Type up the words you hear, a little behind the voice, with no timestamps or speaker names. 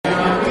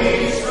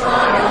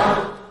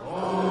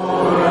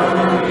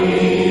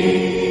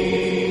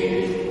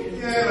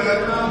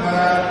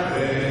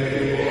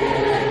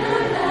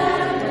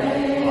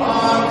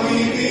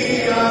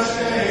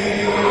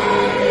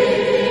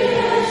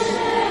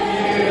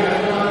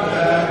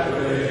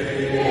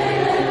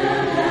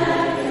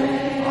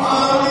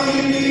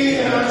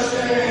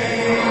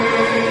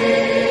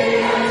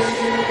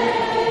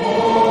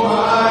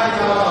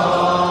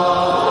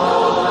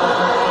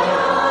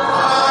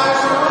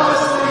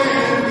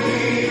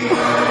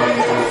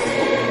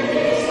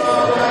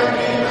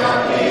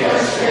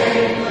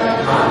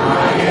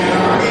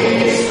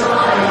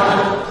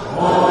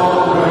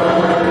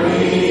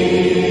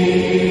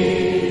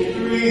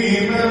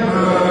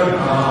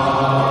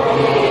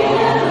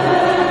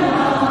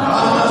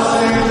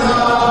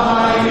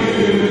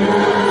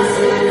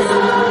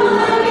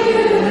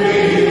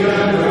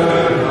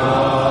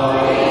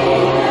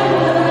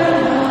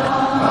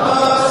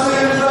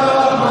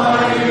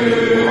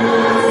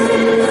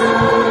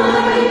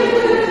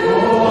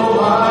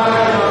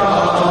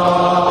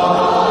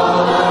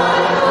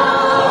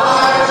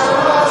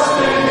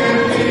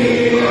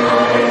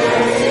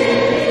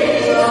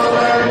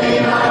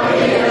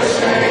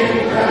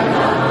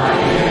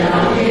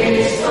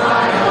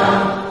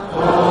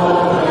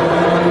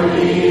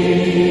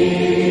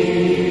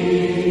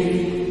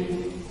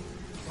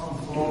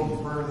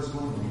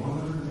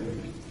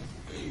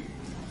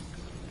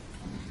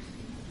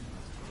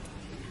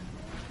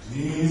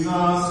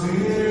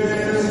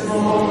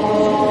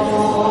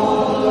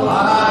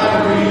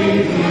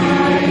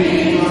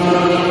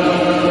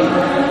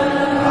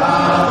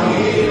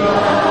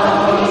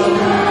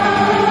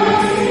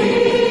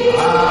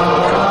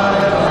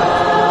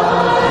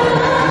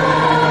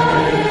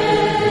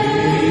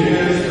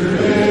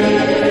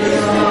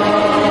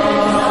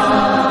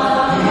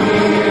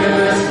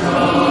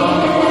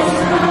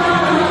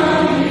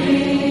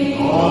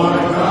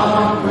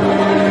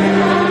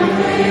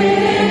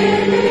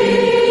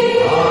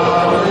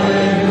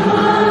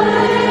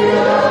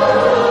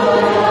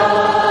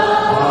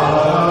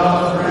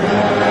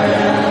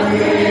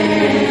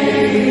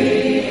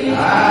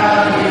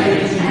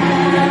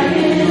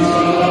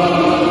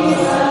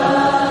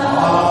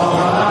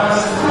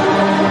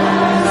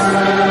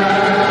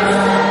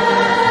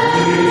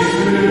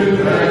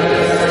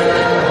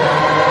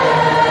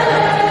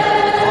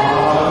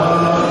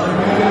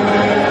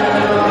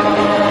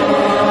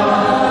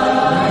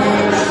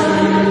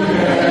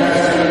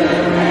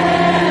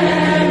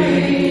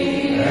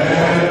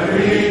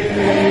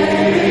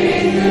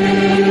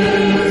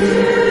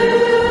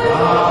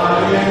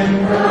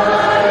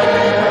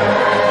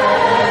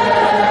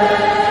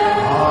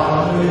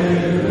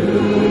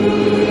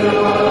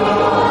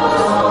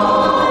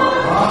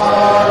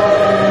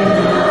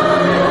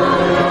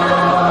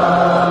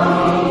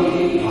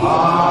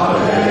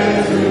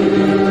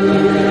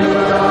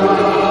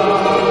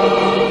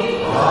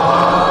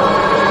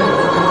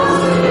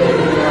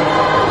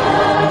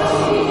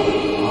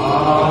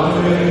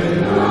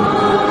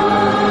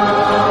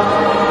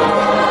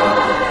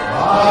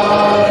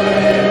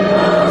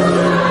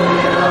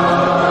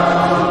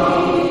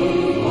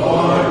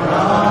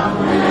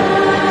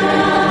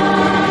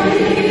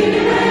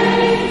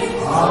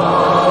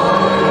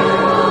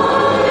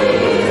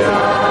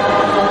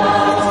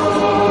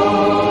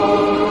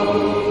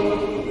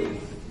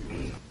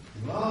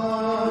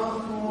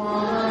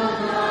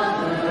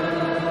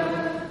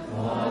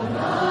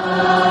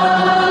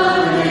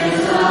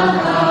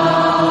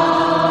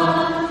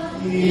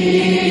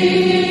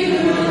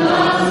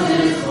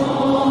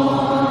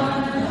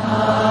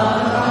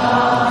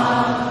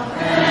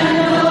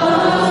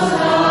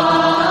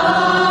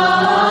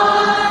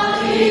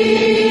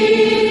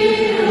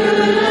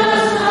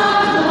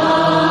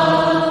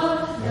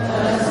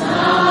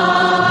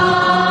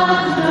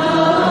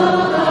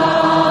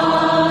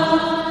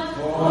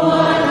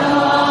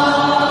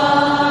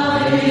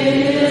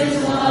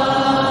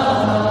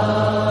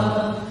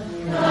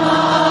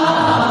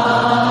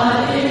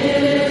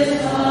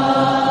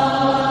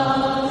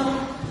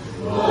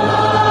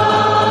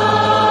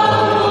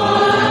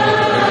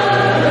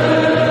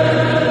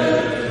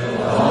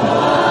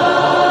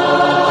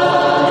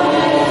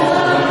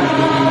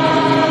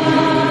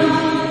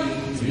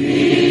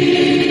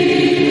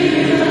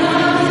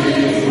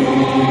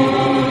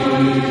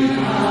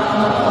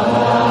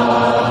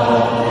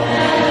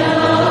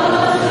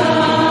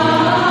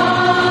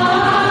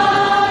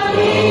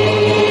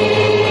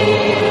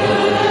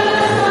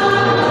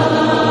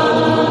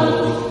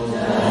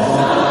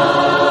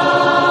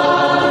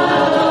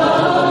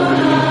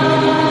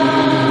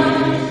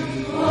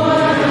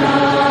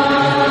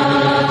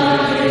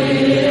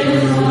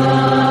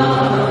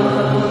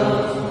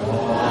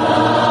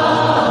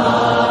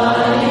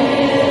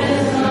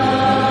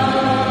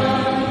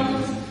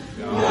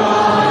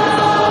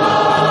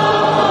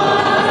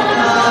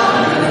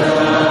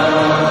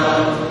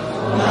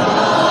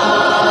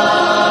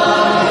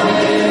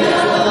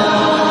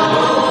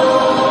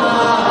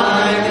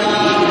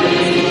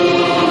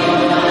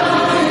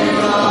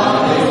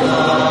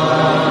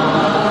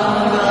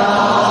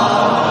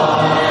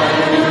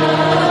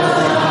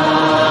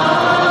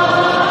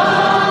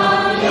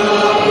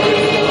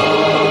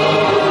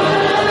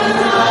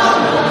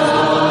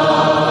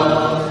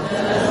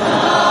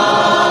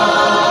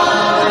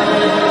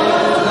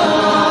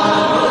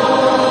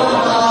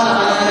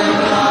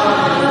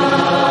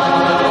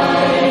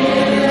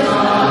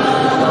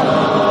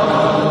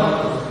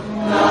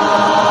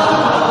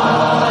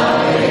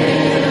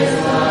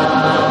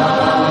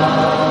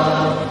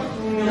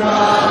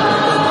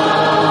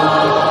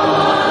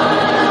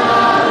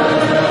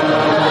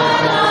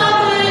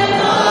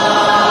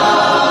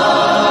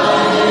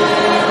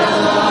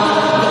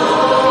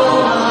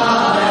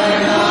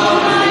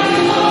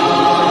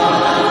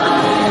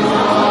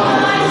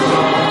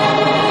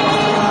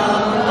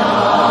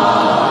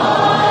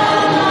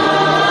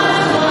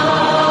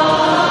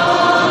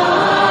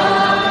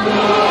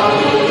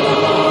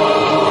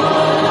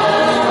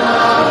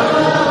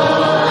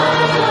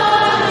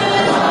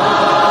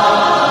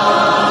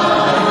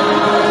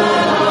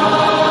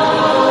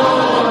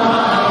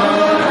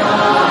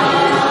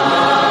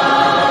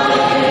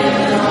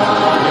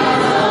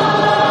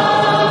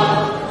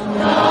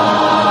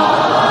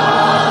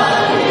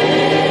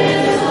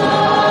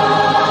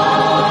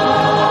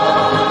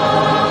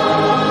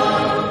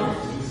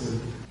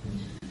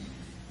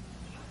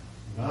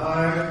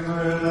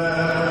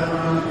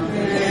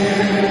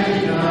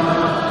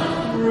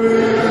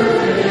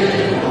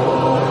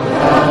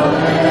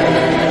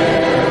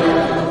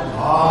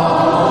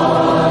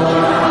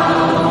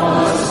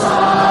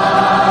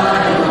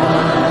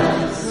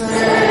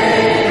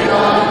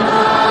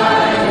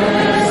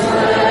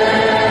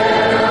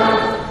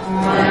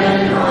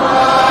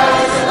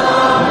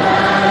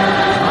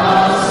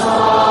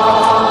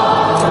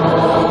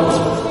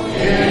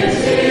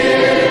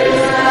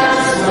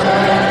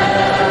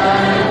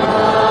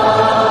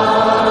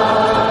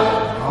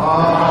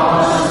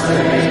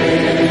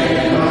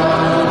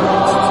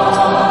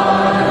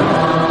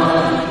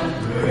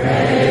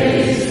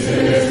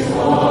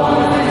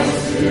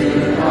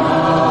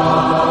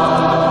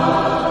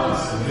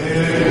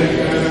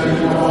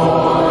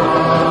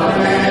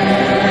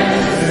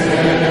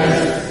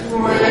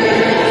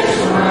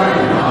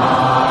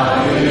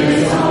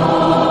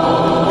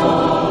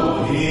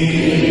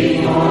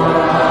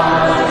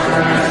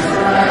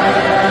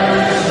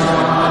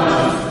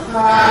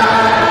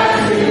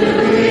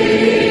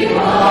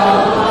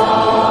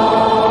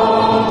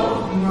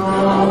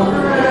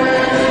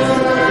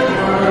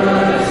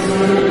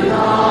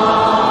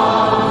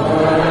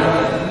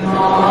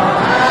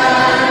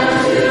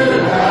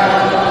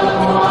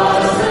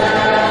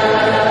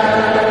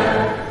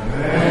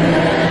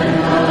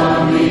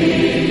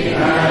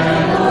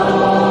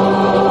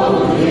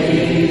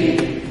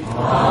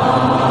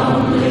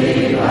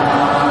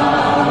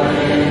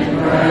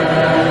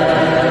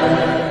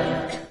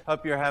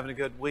Hope you're having a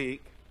good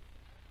week.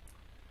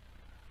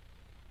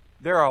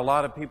 There are a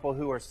lot of people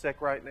who are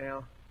sick right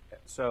now,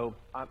 so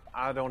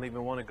I don't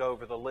even want to go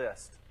over the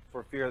list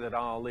for fear that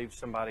I'll leave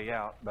somebody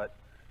out. But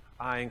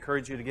I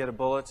encourage you to get a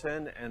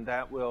bulletin, and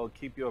that will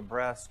keep you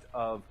abreast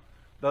of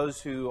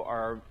those who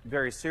are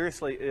very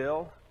seriously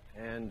ill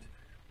and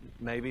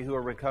maybe who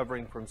are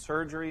recovering from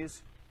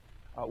surgeries.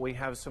 We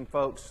have some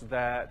folks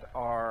that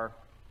are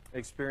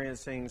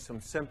experiencing some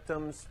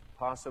symptoms,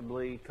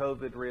 possibly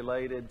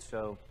COVID-related,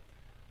 so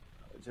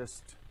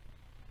just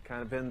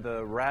kind of in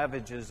the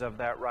ravages of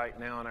that right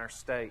now in our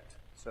state.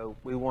 So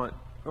we want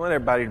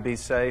everybody to be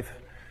safe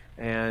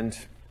and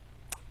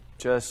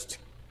just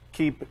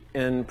keep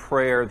in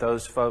prayer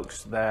those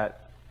folks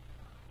that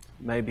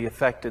may be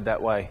affected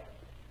that way.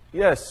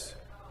 Yes.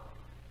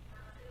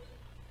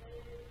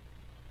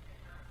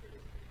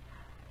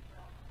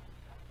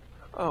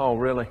 Oh,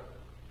 really?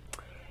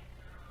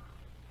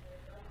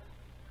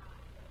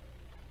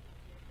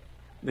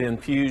 The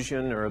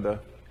infusion or the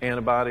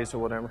antibodies or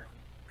whatever?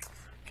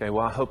 Okay,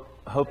 well, I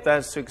hope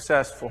that's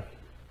successful.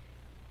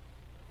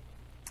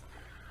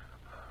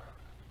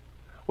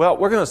 Well,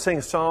 we're going to sing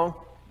a song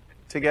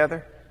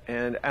together,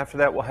 and after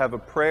that we'll have a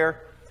prayer,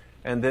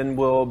 and then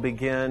we'll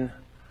begin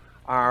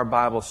our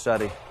Bible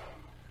study.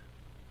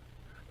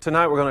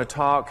 Tonight we're going to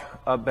talk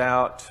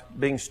about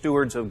being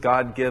stewards of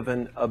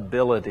God-given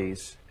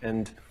abilities,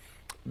 and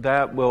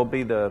that will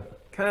be the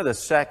kind of the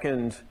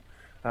second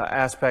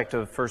aspect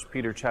of 1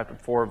 Peter chapter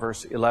 4,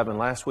 verse 11.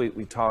 Last week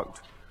we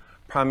talked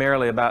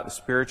primarily about the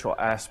spiritual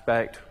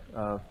aspect,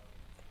 the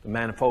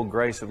manifold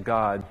grace of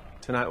God.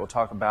 Tonight we'll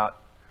talk about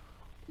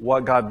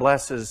what God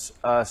blesses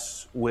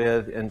us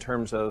with in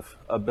terms of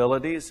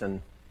abilities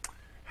and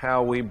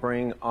how we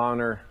bring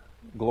honor,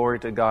 glory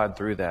to God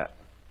through that.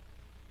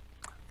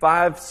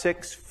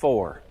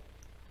 564.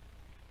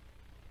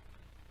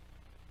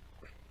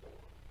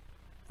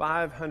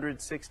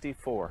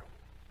 564.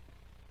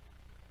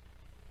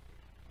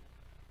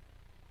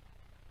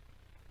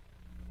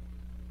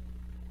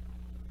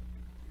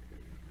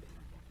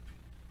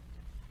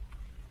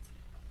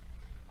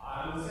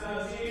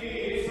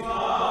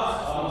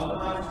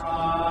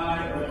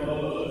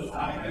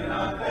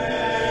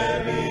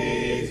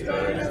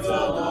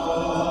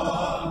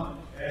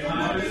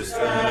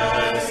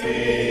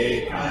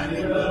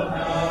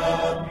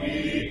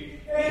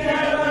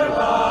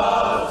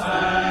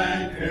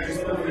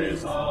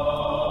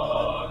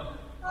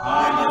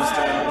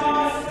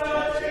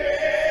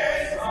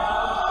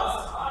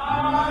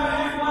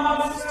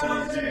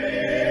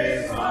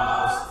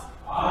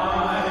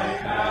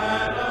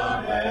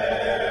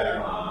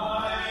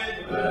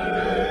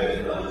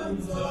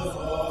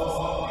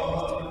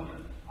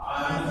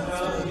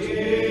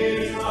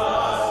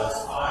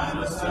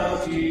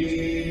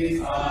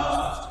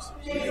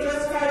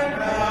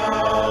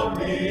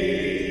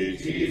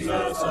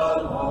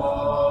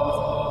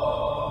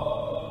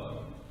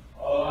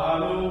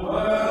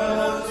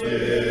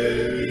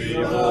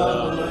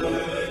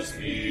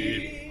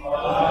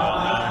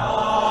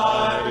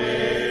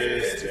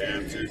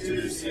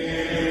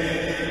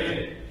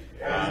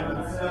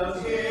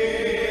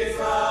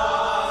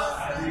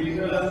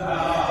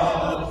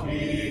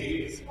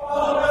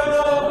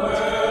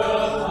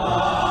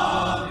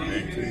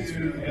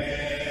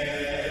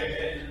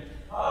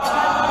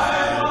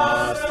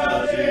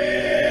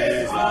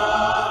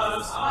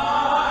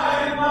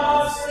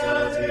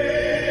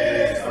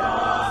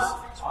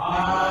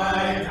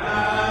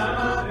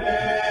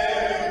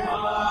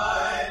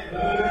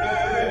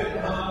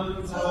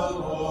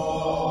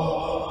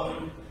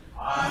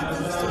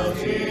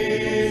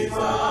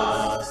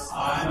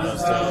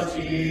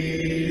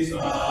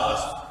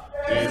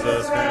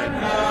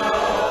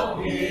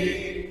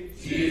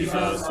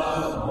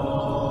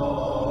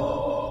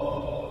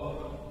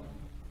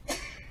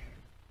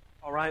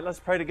 Let's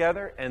pray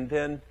together, and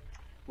then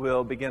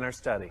we'll begin our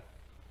study.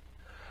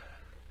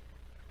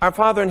 Our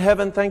Father in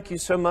heaven, thank you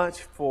so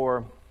much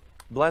for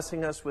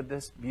blessing us with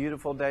this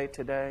beautiful day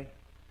today.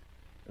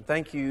 And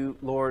thank you,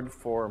 Lord,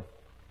 for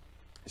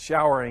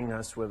showering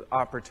us with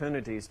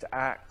opportunities to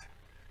act.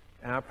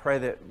 And I pray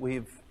that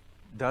we've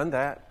done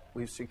that.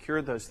 We've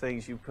secured those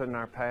things you put in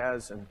our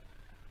paths, and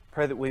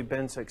pray that we've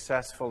been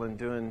successful in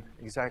doing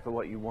exactly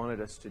what you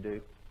wanted us to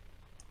do.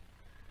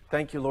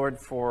 Thank you, Lord,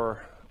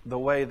 for the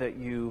way that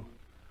you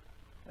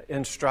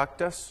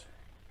instruct us,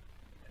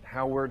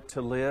 how we're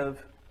to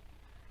live,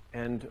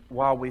 and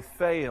while we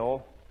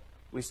fail,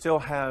 we still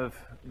have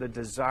the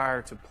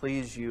desire to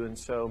please you, and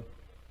so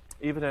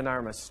Even in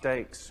our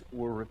mistakes,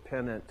 we're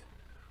repentant,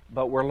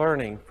 but we're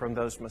learning from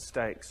those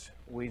mistakes.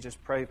 We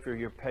just pray for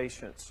your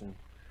patience and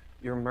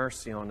your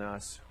mercy on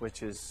us,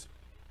 which is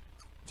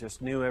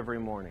just new every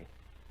morning.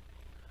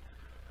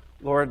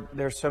 Lord,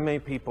 there's so many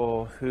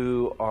people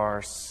who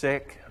are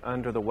sick,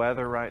 under the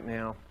weather right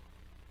now.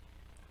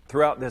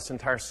 Throughout this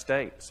entire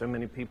state, so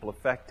many people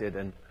affected.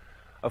 And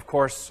of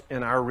course,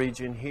 in our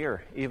region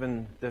here,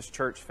 even this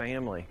church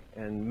family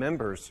and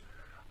members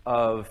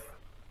of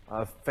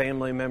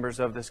family members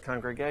of this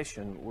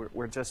congregation,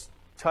 we're just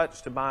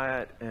touched by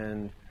it,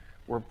 and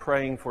we're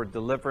praying for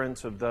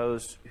deliverance of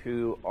those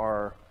who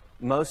are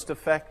most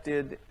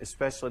affected,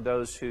 especially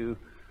those who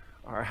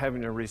are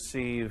having to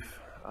receive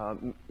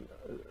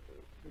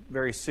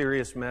very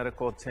serious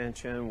medical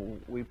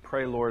attention. We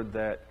pray, Lord,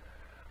 that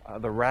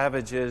the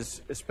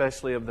ravages,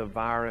 especially of the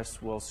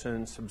virus, will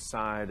soon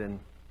subside and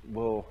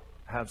we'll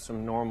have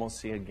some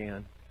normalcy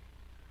again.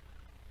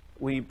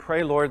 We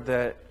pray, Lord,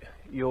 that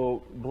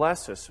you'll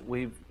bless us.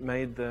 We've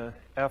made the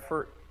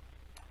effort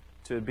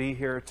to be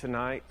here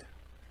tonight,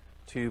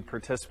 to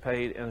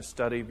participate in a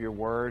study of your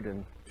word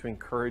and to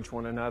encourage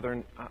one another.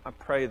 And I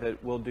pray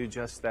that we'll do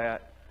just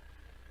that,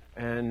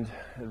 and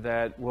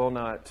that we'll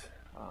not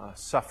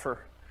suffer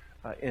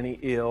any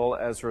ill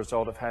as a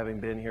result of having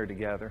been here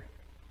together.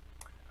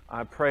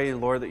 I pray,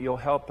 Lord, that you'll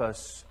help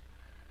us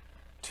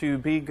to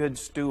be good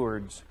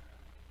stewards,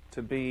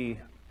 to be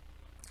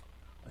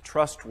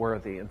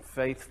trustworthy and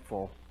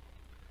faithful.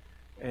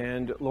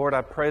 And Lord,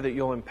 I pray that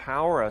you'll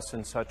empower us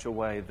in such a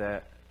way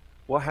that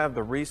we'll have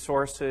the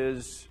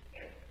resources,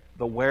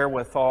 the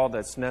wherewithal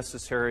that's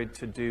necessary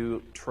to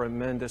do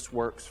tremendous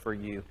works for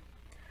you.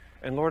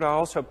 And Lord, I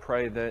also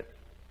pray that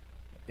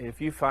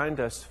if you find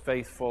us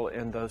faithful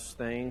in those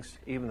things,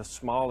 even the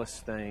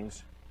smallest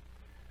things,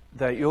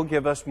 that you'll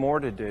give us more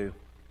to do,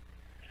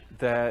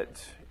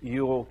 that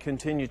you'll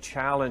continue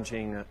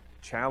challenging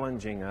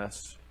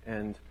us.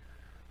 And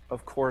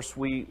of course,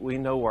 we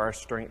know where our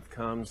strength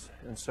comes,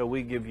 and so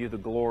we give you the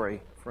glory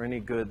for any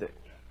good that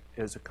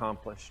is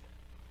accomplished.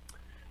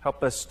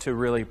 Help us to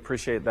really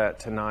appreciate that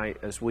tonight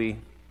as we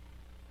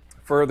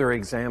further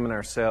examine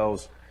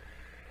ourselves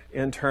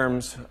in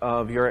terms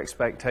of your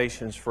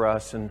expectations for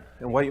us and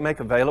what you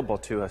make available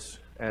to us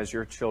as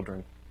your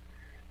children.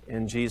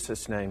 In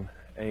Jesus' name,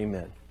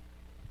 amen.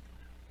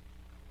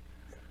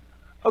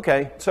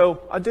 Okay,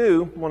 so I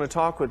do want to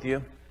talk with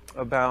you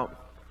about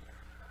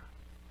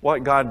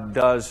what God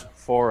does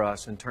for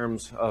us in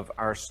terms of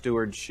our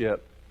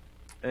stewardship,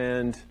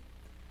 and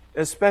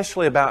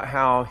especially about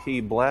how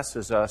He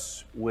blesses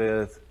us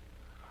with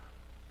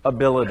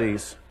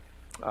abilities.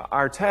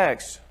 Our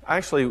text,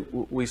 actually,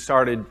 we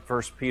started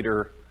 1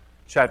 Peter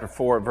chapter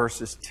 4,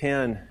 verses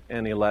 10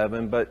 and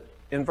 11, but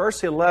in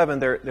verse 11,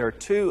 there are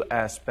two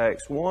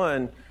aspects.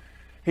 One,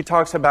 he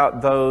talks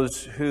about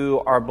those who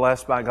are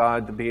blessed by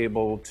God to be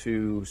able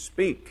to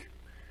speak,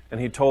 and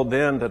he told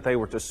them that they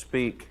were to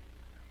speak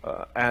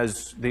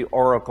as the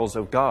oracles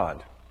of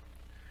God.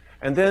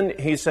 And then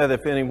he said,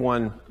 if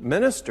anyone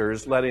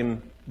ministers, let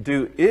him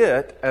do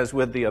it as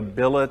with the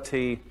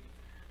ability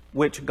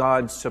which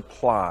God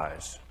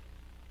supplies.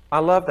 I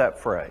love that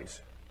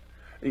phrase.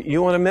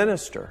 You want to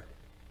minister.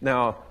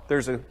 Now,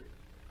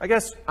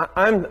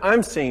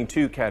 I'm seeing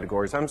two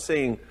categories. I'm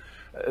seeing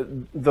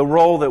the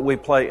role that we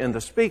play in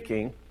the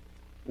speaking.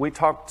 We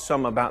talked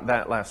some about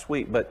that last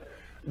week, but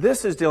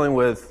this is dealing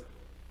with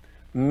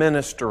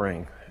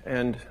ministering,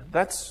 and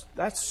that's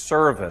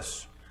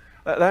service.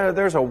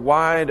 There's a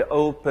wide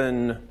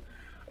open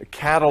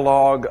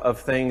catalog of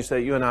things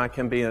that you and I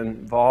can be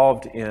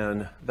involved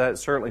in that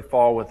certainly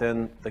fall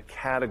within the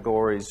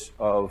categories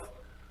of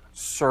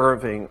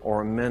serving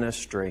or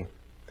ministry.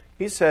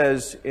 He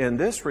says in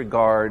this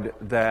regard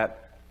that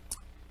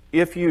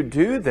if you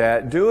do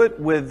that, do it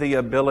with the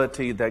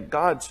ability that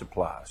God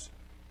supplies.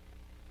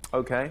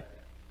 Okay?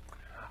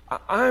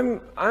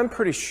 I'm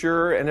pretty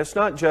sure, and it's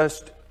not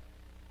just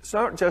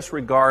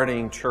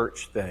regarding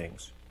church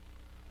things.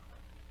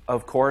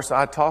 Of course,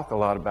 I talk a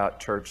lot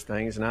about church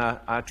things, and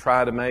I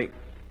try to make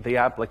the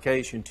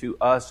application to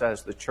us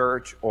as the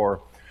church,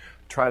 or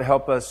try to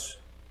help us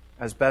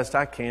as best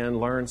I can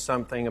learn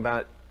something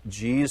about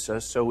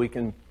Jesus so we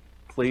can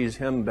please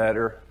Him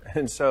better.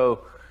 And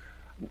so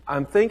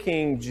I'm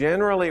thinking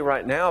generally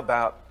right now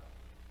about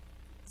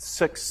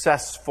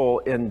successful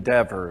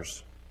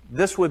endeavors.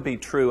 This would be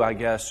true, I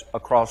guess,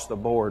 across the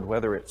board,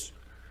 whether it's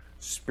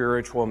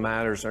spiritual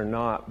matters or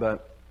not.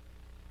 But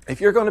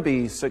if you're going to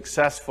be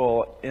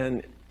successful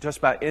in just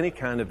about any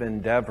kind of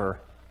endeavor,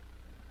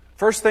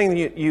 first thing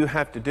you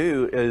have to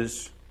do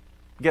is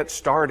get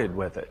started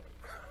with it.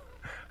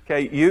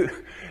 Okay,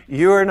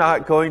 you are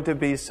not going to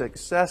be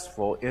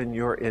successful in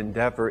your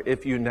endeavor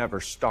if you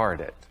never start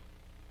it.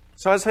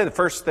 So I'd say the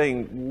first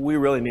thing we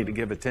really need to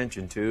give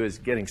attention to is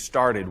getting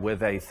started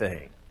with a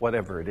thing,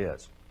 whatever it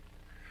is.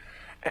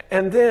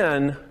 And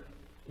then,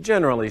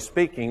 generally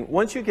speaking,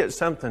 once you get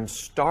something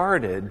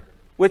started,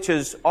 which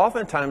is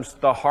oftentimes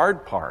the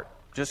hard part,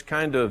 just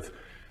kind of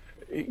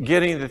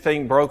getting the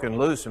thing broken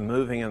loose and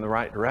moving in the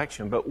right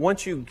direction. But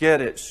once you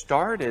get it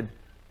started,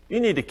 You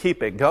need to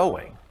keep it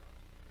going.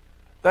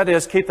 That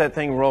is, keep that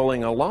thing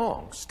rolling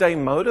along. Stay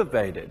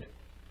motivated.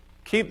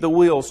 Keep the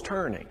wheels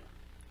turning.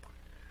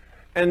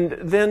 And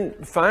then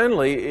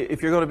finally,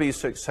 if you're going to be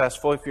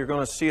successful, if you're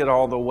going to see it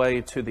all the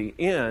way to the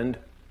end,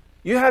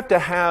 you have to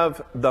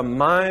have the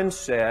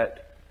mindset,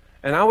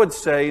 and I would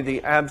say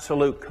the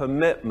absolute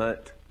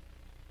commitment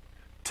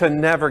to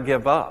never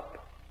give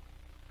up.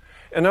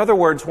 In other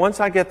words, once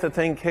I get the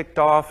thing kicked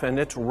off and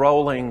it's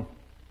rolling,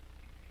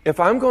 if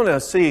I'm going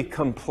to see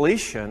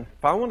completion,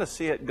 if I want to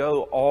see it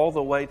go all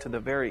the way to the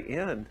very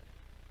end,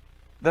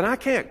 then I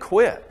can't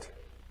quit.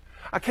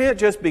 I can't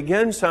just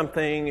begin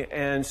something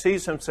and see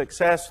some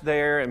success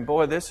there and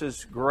boy, this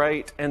is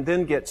great, and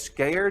then get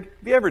scared.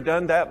 Have you ever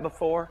done that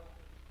before?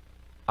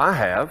 I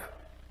have.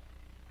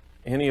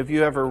 Any of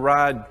you ever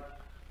ride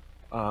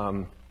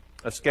a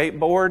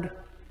skateboard?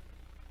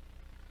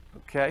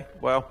 Okay,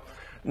 well,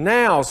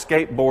 now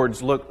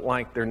skateboards look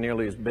like they're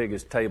nearly as big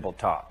as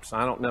tabletops.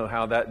 I don't know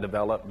how that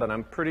developed, but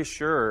I'm pretty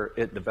sure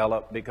it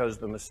developed because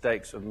of the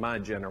mistakes of my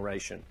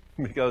generation.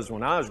 Because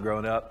when I was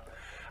growing up,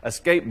 a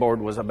skateboard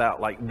was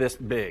about like this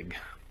big.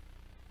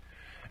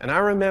 And I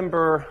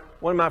remember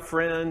one of my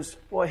friends,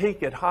 well, he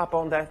could hop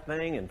on that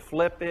thing and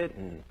flip it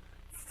and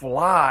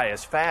fly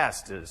as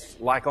fast as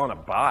like on a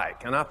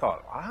bike. And I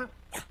thought,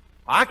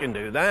 I can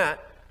do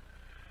that.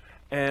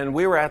 And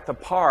we were at the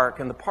park,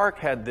 and the park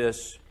had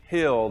this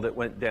hill that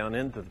went down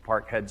into the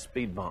park, had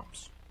speed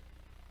bumps.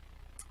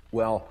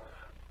 Well,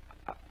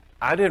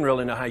 I didn't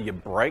really know how you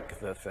brake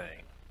the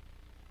thing.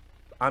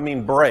 I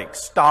mean, brake,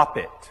 stop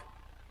it.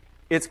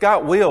 It's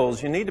got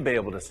wheels, you need to be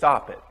able to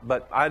stop it.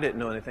 But I didn't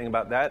know anything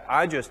about that.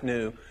 I just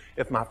knew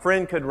if my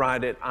friend could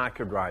ride it, I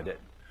could ride it.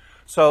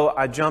 So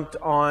I jumped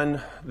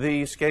on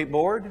the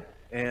skateboard,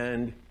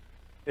 and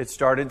it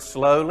started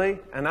slowly,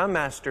 and I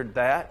mastered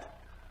that.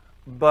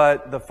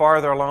 But the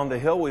farther along the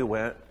hill we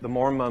went, the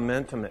more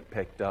momentum it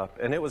picked up,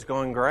 and it was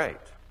going great.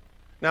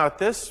 Now at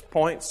this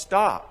point,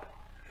 stop.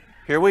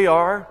 Here we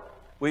are.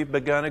 We've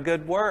begun a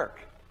good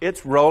work.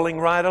 It's rolling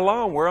right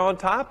along. We're on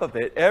top of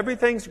it.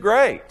 Everything's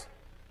great.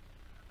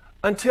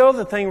 Until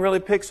the thing really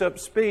picks up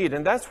speed.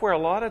 And that's where a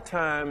lot of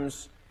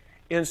times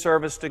in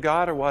service to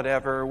God or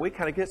whatever, we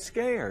kind of get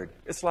scared.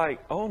 It's like,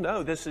 oh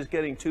no, this is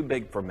getting too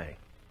big for me.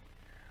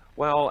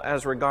 Well,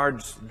 as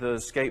regards the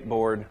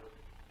skateboard,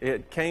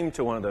 it came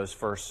to one of those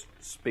first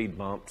speed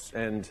bumps.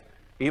 And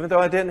even though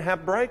I didn't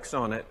have brakes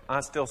on it, I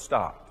still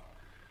stopped.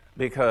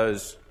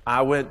 Because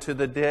I went to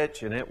the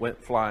ditch and it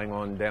went flying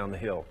on down the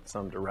hill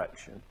some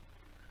direction.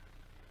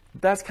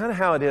 That's kind of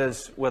how it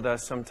is with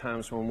us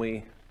sometimes when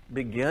we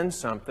begin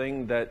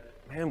something that,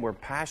 man, we're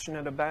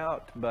passionate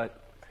about, but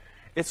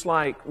it's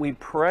like we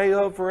pray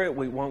over it,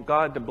 we want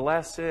God to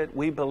bless it,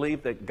 we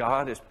believe that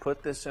God has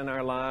put this in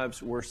our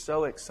lives, we're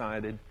so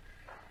excited,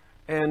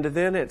 and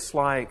then it's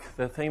like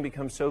the thing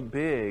becomes so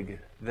big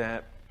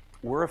that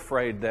we're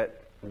afraid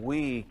that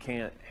we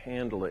can't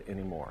handle it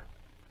anymore.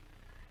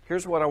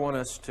 Here's what I want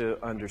us to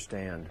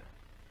understand.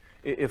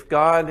 If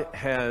God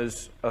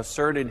has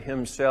asserted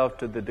Himself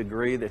to the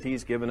degree that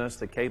He's given us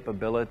the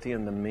capability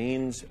and the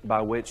means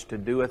by which to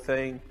do a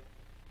thing,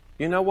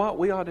 you know what?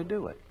 We ought to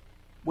do it.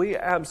 We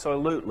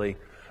absolutely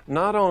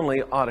not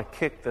only ought to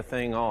kick the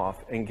thing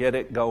off and get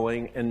it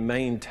going and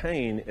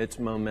maintain its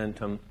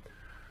momentum,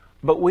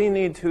 but we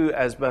need to,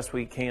 as best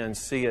we can,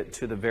 see it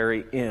to the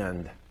very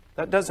end.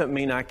 That doesn't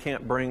mean I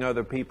can't bring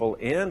other people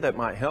in that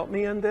might help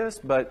me in this,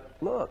 but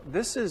look,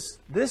 this is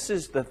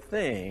the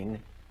thing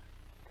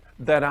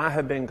that I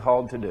have been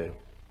called to do.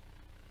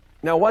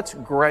 Now, what's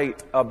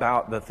great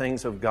about the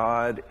things of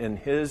God and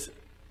His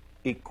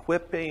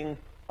equipping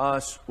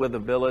us with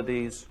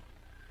abilities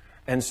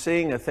and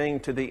seeing a thing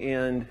to the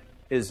end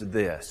is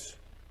this.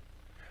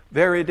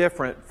 Very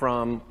different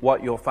from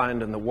what you'll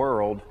find in the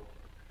world.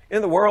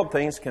 In the world,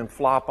 things can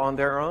flop on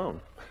their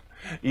own.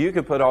 You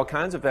can put all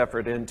kinds of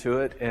effort into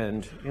it,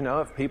 and,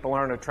 if people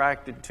aren't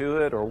attracted to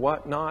it or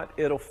whatnot,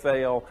 it'll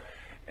fail.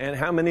 And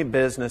how many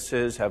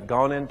businesses have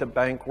gone into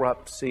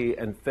bankruptcy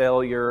and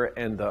failure,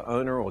 and the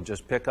owner will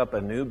just pick up a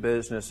new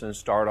business and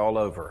start all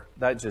over?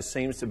 That just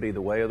seems to be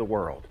the way of the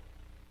world.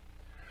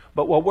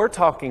 But what we're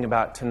talking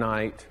about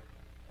tonight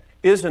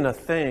isn't a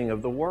thing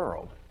of the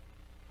world.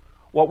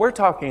 What we're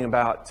talking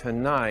about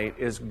tonight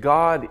is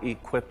God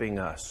equipping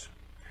us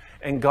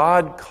and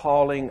God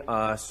calling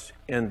us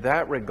in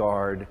that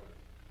regard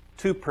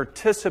to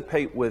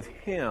participate with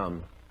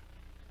Him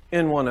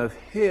in one of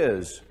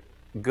His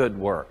good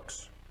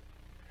works.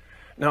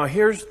 Now,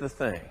 here's the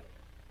thing.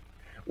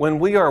 When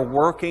we are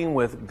working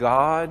with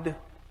God,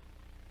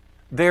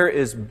 there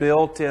is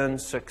built-in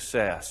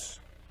success.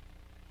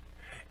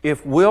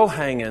 If we'll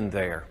hang in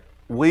there,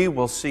 we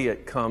will see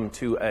it come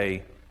to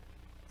a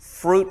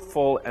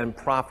fruitful and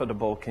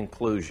profitable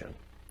conclusion.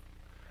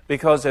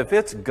 Because if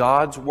it's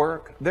God's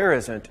work, there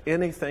isn't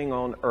anything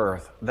on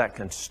earth that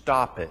can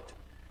stop it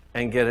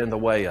and get in the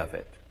way of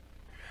it.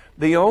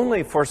 The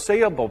only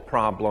foreseeable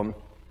problem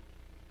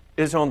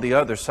is on the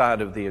other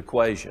side of the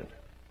equation,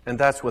 and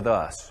that's with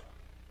us.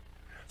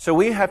 So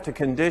we have to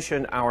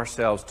condition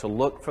ourselves to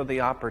look for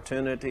the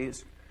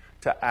opportunities,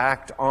 to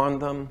act on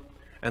them,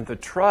 and to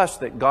trust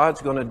that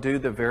God's going to do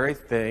the very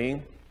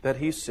thing that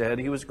He said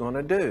He was going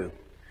to do.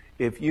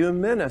 If you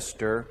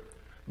minister,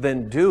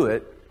 then do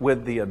it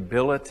with the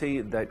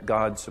ability that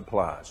God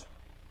supplies.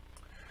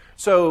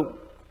 So,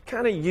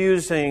 kind of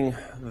using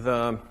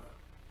the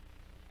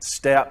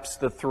steps,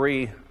 the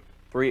three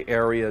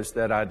areas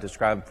that I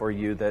described for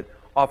you that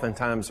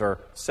oftentimes are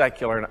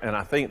secular, and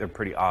I think they're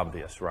pretty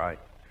obvious, right?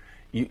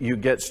 You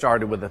get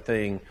started with a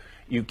thing,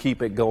 you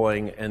keep it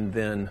going, and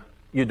then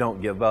you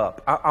don't give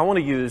up. I want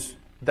to use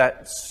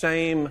that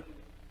same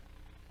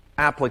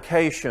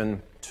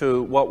application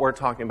to what we're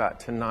talking about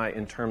tonight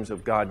in terms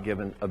of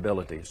God-given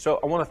abilities. So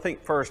I want to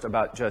think first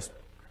about just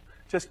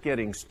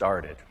getting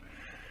started.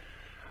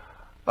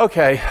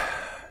 Okay,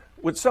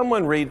 would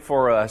someone read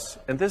for us,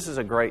 and this is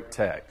a great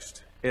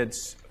text.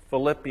 It's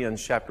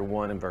Philippians chapter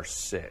 1 and verse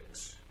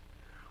 6.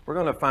 We're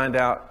going to find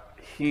out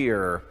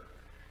here,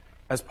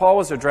 as Paul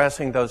was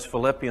addressing those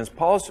Philippians,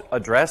 Paul's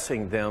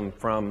addressing them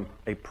from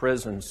a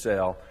prison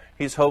cell.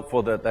 He's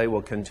hopeful that they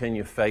will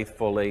continue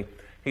faithfully.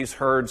 He's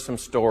heard some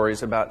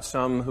stories about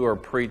some who are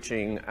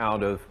preaching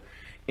out of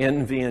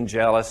envy and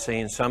jealousy,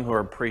 and some who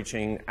are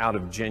preaching out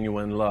of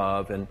genuine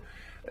love. And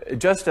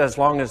just as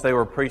long as they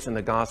were preaching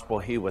the gospel,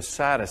 he was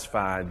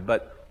satisfied.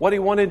 But what he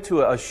wanted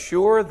to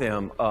assure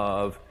them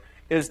of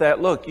is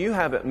that, look, you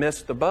haven't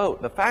missed the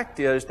boat. The fact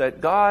is that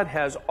God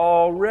has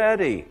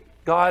already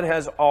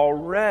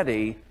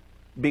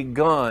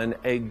begun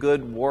a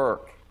good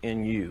work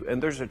in you.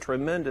 And there's a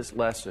tremendous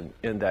lesson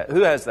in that.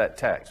 Who has that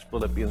text?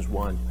 Philippians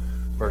 1,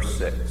 verse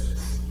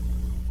 6.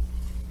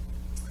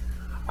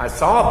 I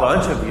saw a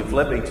bunch of you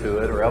flipping to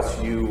it, or else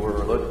you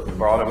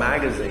brought a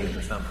magazine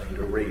or something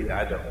to read.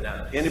 I don't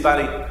know.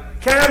 Anybody?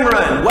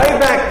 Cameron, way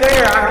back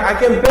there. I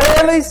can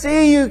barely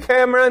see you,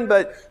 Cameron,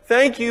 but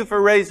thank you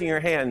for raising your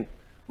hand.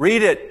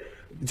 Read it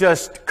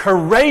just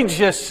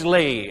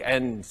courageously,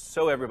 and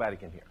so everybody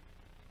can hear.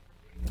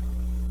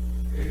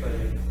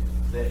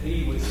 That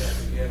He which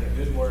hath begun a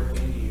good work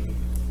in you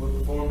will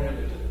perform it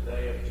unto the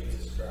day of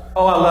Jesus Christ.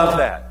 Oh, I love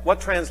that.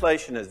 What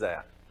translation is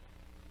that?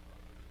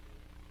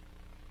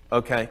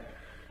 Okay.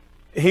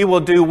 He will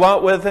do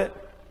what with it?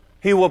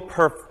 He will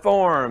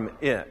perform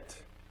it.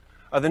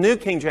 The New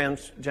King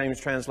James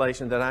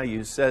translation that I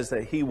use says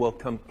that He will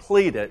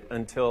complete it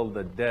until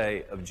the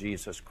day of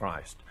Jesus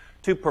Christ.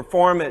 To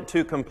perform it,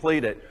 to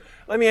complete it.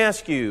 Let me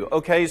ask you,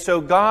 okay,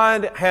 so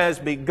God has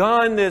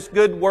begun this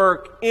good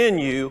work in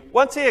you.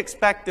 What's He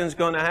expecting is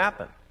going to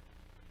happen?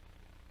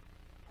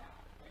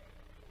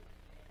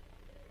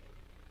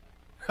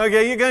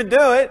 Okay, you're going to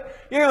do it.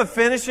 You're going to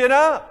finish it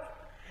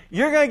up.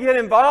 You're going to get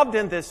involved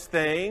in this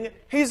thing.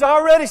 He's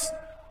already...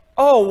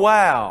 Oh,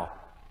 wow.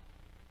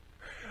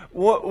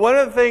 One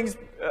of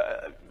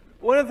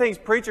the things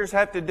preachers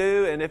have to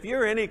do, and if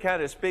you're any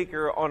kind of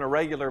speaker on a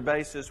regular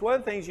basis, one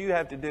of the things you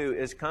have to do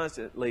is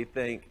constantly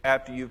think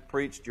after you've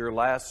preached your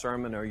last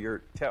sermon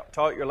or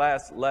taught your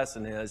last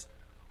lesson is,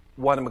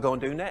 what am I going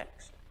to do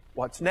next?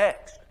 What's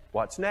next?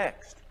 What's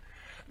next?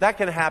 That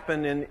can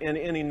happen in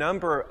any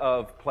number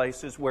of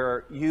places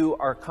where you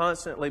are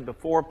constantly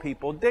before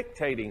people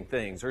dictating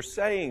things or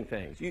saying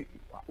things.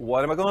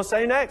 What am I going to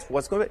say next?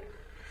 What's going to be?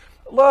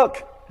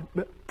 Look,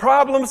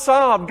 problem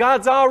solved.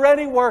 God's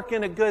already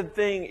working a good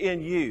thing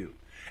in you.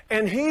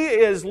 And He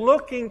is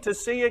looking to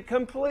see it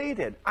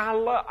completed. I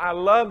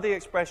love the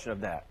expression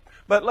of that.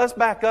 But let's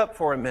back up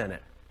for a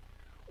minute.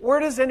 Where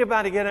does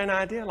anybody get an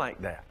idea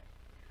like that?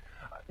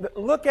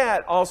 Look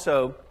at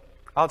also,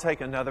 I'll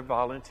take another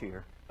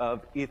volunteer,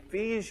 of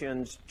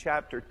Ephesians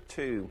chapter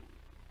 2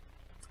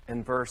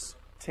 and verse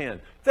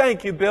 10.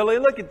 Thank you, Billy.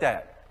 Look at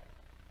that.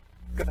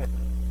 Go ahead.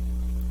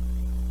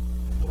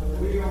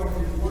 We are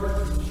His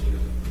workmanship,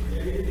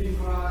 created in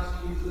Christ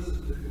Jesus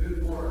to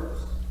good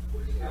works,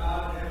 which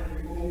God hath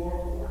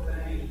before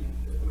ordained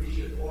that we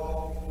should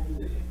walk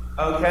in them.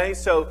 Okay,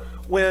 so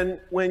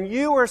when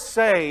you are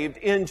saved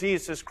in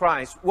Jesus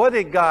Christ, what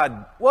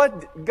God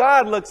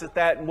looks at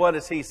that, and what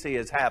does He see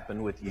has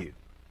happened with you?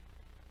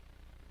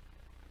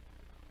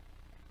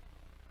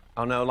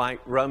 I don't know, like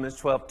Romans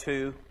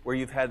 12:2, where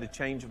you've had the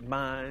change of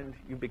mind,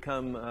 you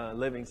become a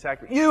living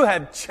sacrifice. You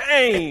have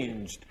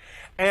changed.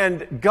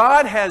 And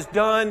God has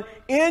done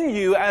in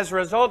you, as a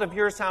result of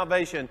your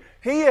salvation,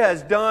 He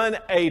has done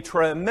a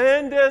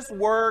tremendous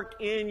work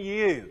in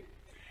you.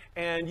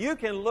 And you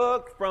can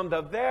look from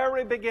the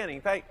very beginning.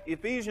 In fact,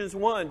 Ephesians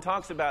 1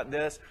 talks about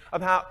this,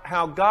 about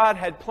how God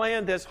had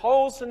planned this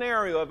whole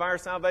scenario of our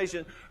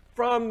salvation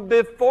from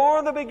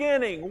before the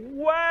beginning.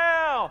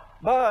 Wow!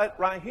 But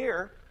right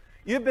here,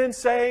 you've been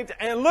saved,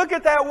 and look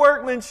at that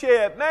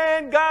workmanship.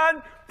 Man,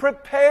 God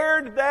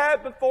prepared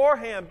that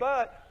beforehand.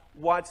 But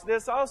watch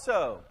this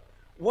also.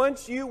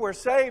 Once you were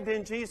saved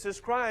in Jesus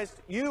Christ,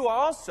 you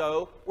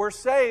also were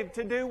saved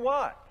to do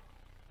what?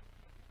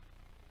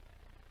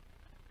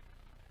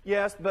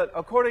 Yes, but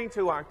according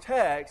to our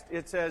text,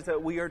 it says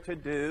that we are to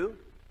do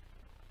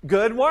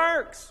good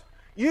works.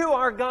 You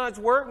are God's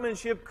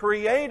workmanship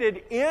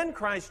created in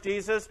Christ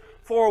Jesus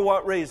for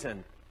what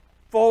reason?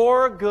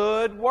 For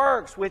good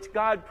works, which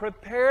God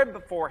prepared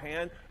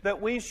beforehand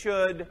that we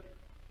should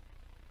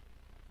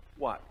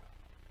what?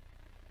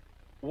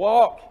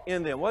 Walk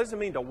in them. What does it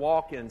mean to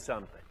walk in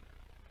something?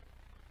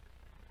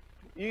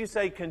 You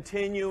say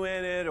continue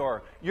in it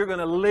or you're going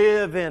to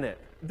live in it.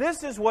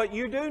 This is what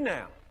you do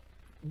now.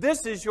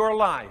 This is your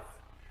life.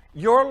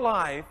 Your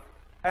life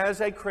as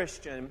a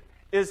Christian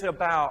is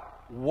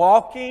about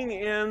walking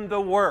in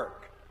the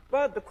work.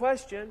 But the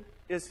question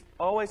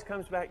always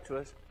comes back to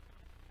us,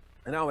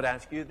 and I would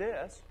ask you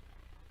this.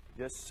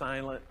 Just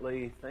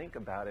silently think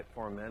about it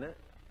for a minute.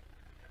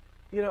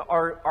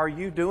 Are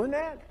you doing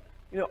that?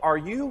 Are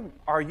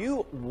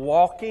you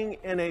walking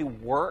in a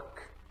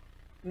work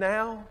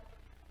now?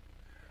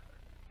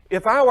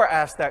 If I were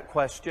asked that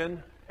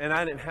question and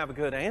I didn't have a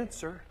good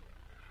answer,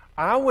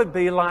 I would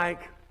be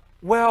like,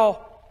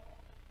 well,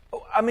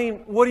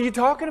 what are you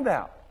talking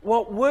about?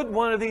 What would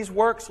one of these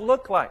works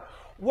look like?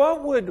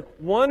 What would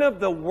one of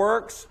the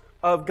works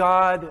of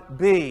God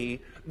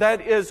be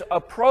that is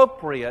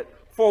appropriate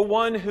for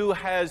one who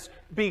has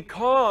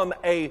become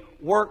a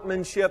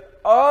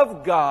workmanship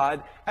of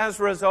God as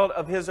a result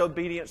of his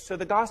obedience to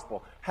the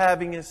gospel,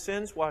 having his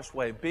sins washed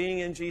away, being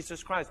in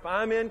Jesus Christ? If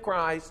I'm in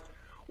Christ,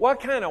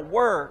 what kind of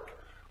work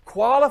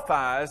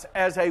qualifies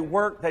as a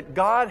work that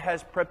God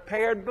has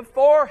prepared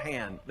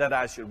beforehand that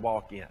I should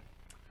walk in?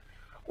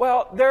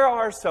 Well, there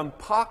are some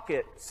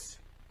pockets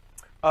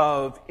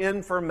of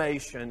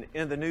information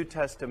in the New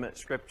Testament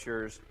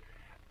Scriptures.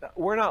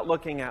 We're not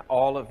looking at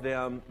all of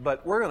them,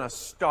 but we're going to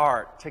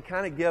start to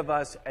kind of give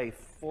us a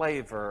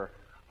flavor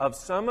of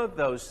some of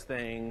those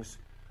things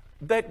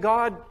that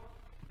God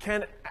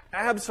can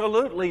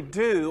absolutely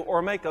do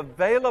or make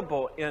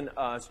available in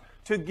us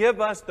to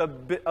give us the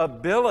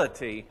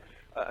ability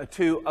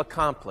to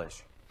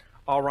accomplish.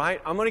 All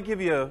right? I'm going to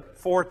give you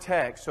 4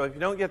 texts, so if you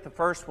don't get the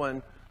first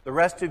one, the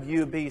rest of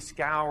you be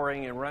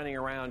scouring and running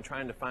around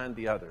trying to find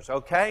the others.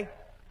 Okay?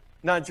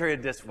 Nod your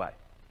head this way.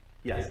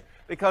 Yes.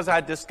 Because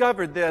I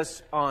discovered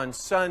this on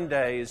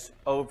Sundays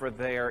over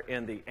there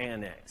in the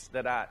annex,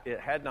 it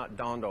had not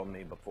dawned on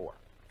me before.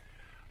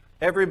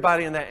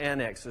 Everybody in that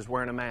annex is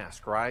wearing a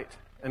mask, right?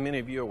 And many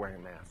of you are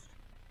wearing masks.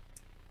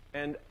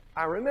 And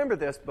I remember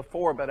this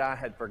before, but I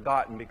had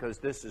forgotten because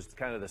this is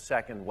kind of the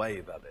second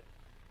wave of it.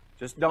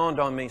 Just dawned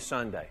on me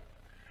Sunday.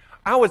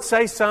 I would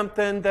say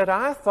something that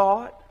I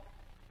thought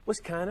was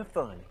kind of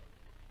funny.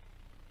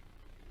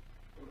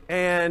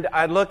 And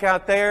I'd look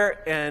out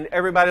there and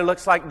everybody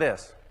looks like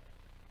this.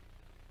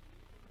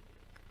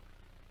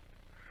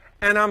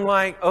 And I'm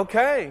like,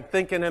 okay,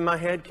 thinking in my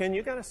head, Ken,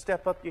 you got to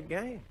step up your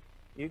game.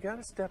 You got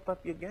to step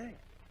up your game.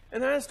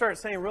 And then I start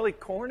saying really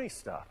corny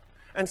stuff.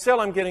 And still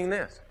I'm getting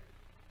this.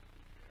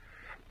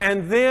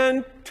 And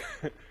then,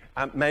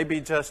 maybe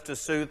just to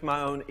soothe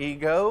my own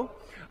ego,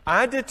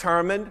 I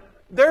determined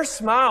they're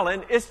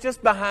smiling. It's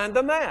just behind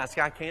the mask.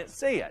 I can't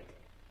see it.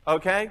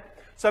 Okay?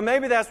 So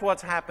maybe that's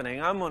what's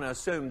happening. I'm going to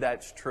assume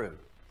that's true.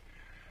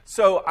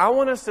 So I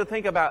want us to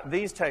think about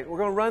these texts. We're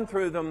going to run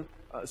through them.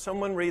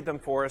 Someone read them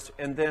for us,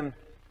 and then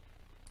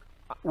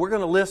we're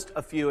going to list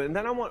a few, and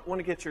then I want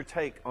to get your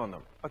take on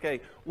them.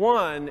 Okay,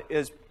 one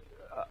is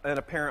an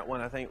apparent one,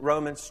 I think,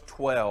 Romans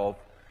 12.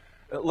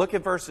 Look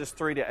at verses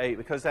 3 to 8,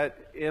 because that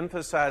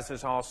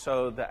emphasizes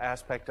also the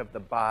aspect of the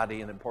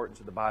body and the importance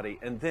of the body,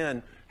 and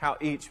then how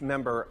each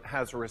member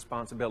has a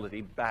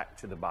responsibility back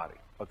to the body.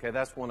 Okay,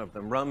 that's one of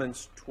them.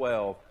 Romans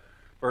 12,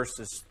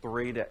 verses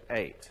 3 to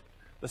 8.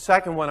 The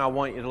second one I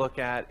want you to look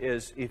at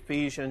is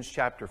Ephesians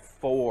chapter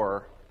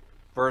 4,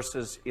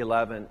 verses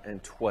 11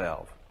 and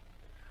 12.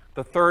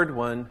 The third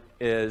one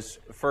is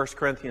 1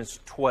 Corinthians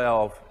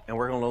 12, and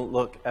we're going to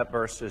look at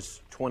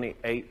verses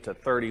 28 to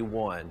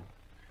 31.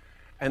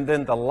 And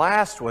then the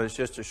last one is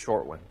just a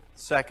short one,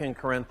 2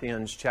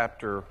 Corinthians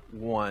chapter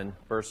 1,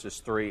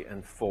 verses 3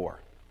 and 4.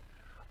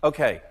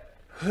 Okay,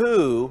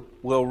 who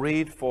will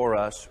read for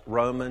us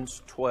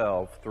Romans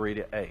 12, 3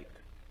 to 8?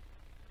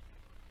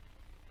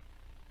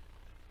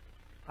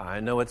 I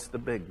know it's the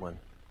big one,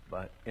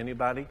 but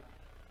anybody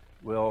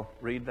will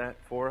read that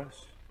for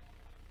us?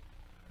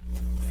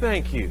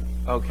 Thank you.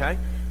 Okay.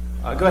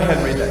 Go ahead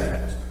and read that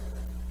text.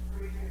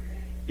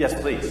 Yes,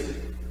 please.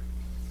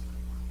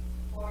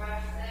 For I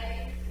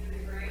say, through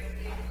the grace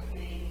given to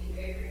me, to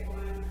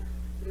everyone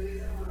who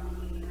is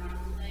among you,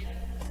 not to think of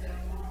himself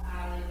more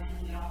highly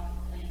than he ought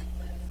to think,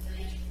 but to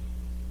think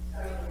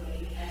soberly,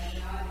 as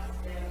God has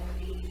dealt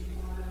with each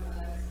one of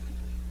us,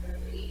 or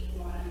to each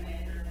one a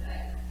measure of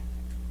faith.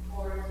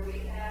 For as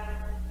we have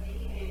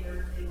many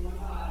members in one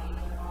body,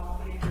 but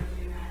all members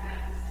do not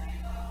have the same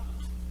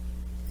function,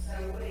 so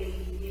we,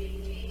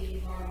 being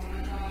many, are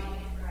one body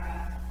in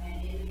Christ, and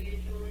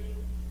individually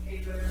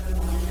members of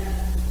one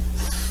another.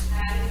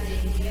 Having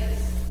the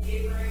gifts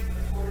differing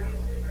according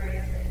to the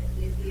grace that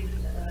is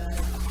given to us,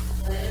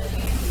 let us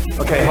use them.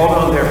 Okay, hold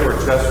on there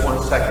for just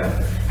 1 second.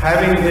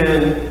 Having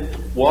been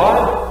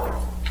what?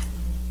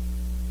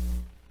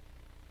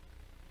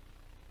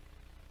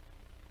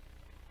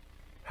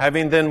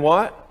 Having then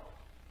what?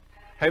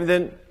 Having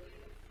then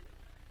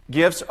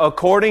gifts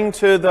according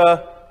to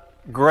the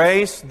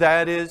grace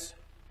that is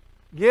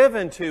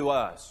given to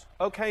us.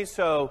 Okay,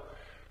 so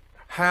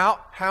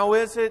how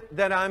is it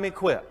that I'm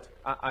equipped?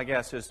 I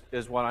guess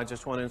is what I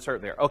just want to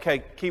insert there.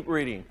 Okay, keep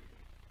reading.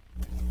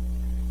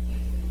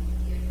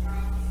 Give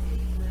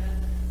prophecy, let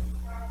us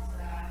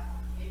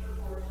prophesy in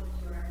proportion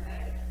to our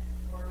faith.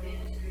 For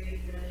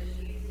ministry, let us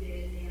use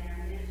it in our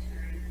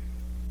ministry.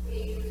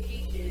 He who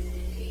teaches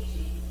in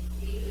teaching,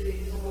 he who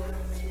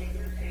exhorts in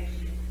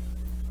exhortation,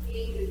 he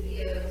who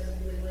gives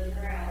with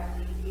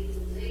liberality, he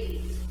who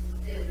leads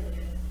with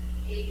diligence,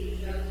 he who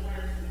shows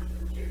mercy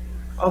with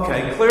cheerfulness.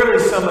 Okay, clearly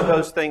some of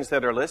those things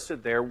that are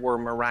listed there were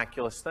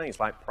miraculous things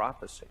like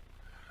prophecy.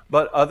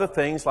 But other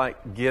things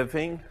like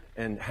giving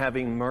and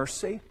having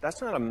mercy,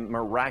 that's not a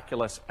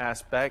miraculous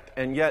aspect.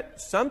 And yet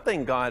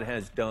something God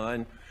has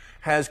done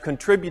has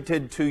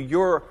contributed to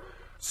your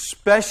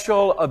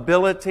special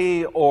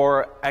ability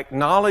or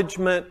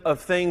acknowledgement of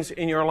things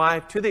in your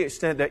life to the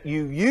extent that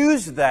you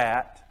use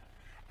that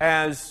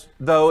as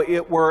though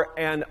it were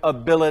an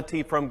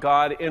ability from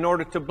God in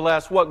order to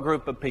bless what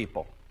group of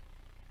people?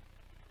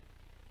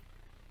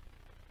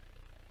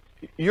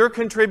 You're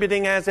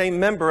contributing as a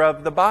member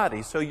of the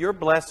body, so you're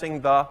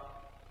blessing the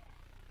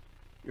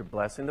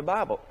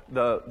Bible,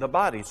 the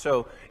body.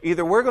 So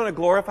either we're going to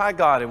glorify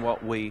God in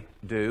what we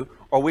do,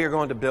 or we are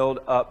going to build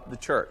up the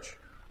church.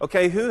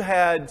 Okay, who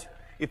had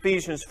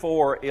Ephesians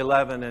 4,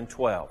 11, and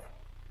 12?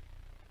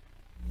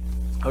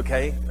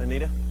 Okay,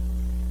 Anita?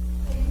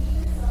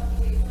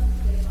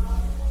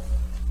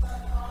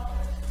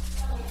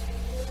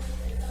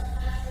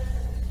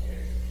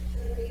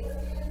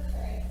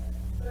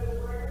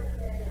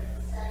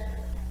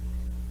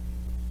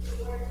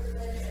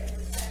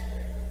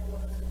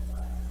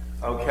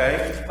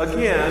 Okay,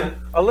 again,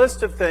 a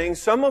list of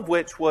things, some of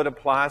which would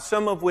apply,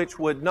 some of which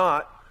would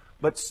not,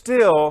 but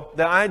still,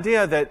 the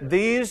idea that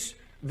these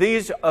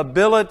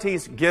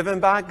abilities given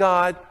by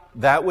God,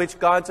 that which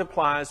God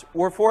supplies,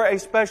 were for a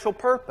special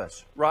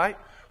purpose, right?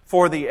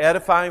 For the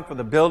edifying, for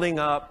the building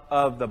up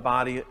of the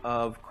body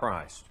of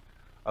Christ.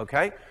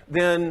 Okay?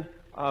 Then,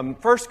 1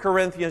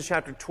 Corinthians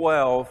chapter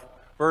 12,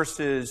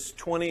 verses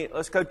 20,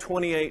 let's go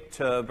 28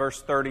 to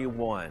verse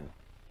 31.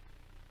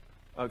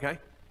 Okay?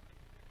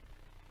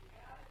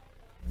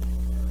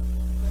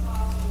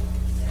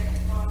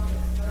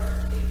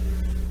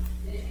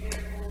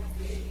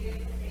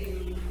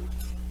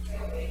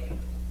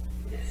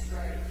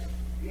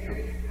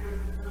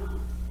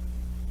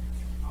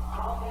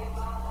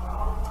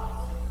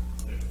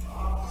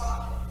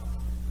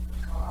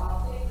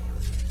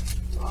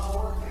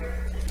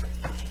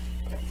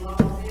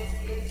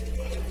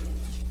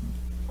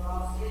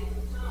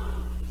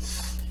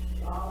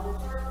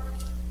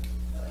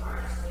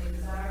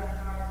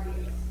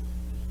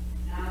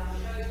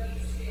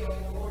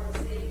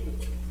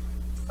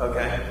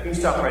 Okay, you can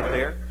stop right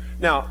there.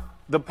 Now,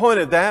 the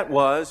point of that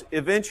was,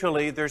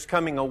 eventually there's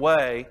coming a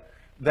way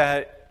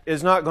that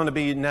is not going to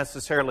be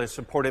necessarily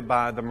supported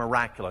by the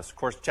miraculous. Of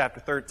course, chapter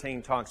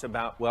 13 talks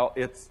about, well,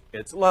 it's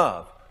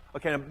love.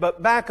 Okay,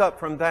 but back up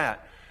from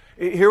that.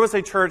 Here was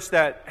a church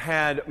that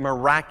had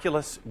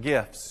miraculous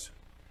gifts.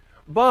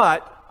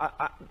 But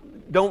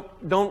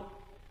don't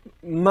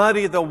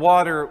muddy the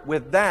water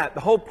with that.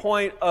 The whole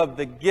point of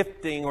the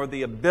gifting or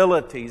the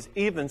abilities,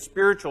 even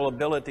spiritual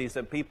abilities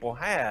that people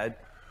had,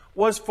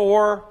 was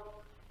for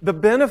the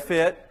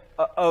benefit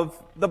of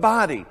the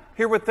body.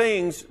 Here were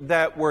things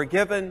that were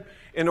given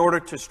in order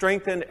to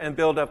strengthen and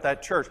build up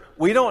that church.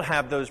 We don't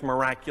have those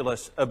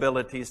miraculous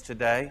abilities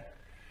today.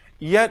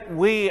 Yet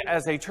we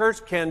as a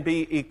church can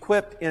be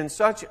equipped in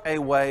such a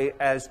way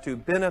as to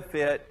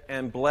benefit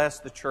and bless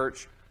the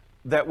church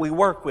that we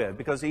work with,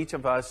 because each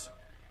of us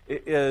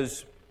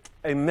is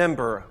a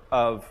member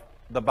of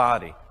the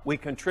body. We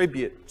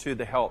contribute to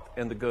the health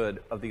and the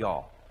good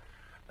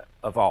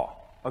of all.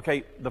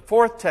 Okay, the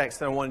fourth text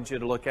that I wanted you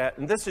to look at,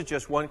 and this is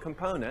just one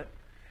component,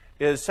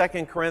 is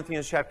 2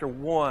 Corinthians chapter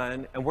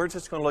 1, and we're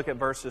just going to look at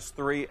verses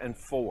 3 and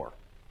 4.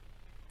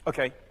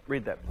 Okay,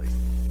 read that, please.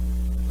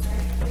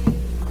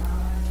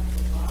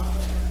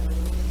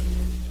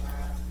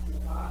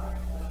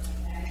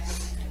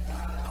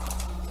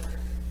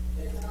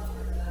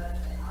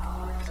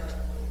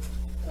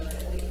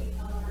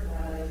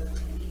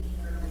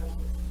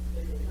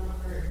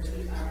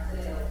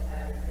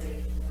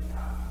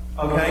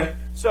 Okay,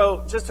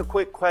 so just a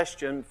quick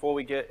question before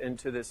we get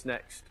into this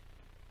next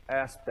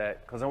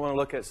aspect, because I want to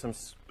look at some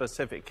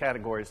specific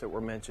categories that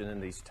were mentioned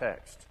in these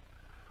texts.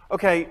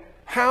 Okay,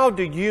 how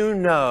do you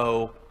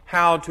know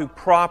how to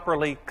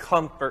properly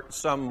comfort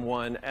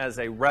someone as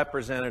a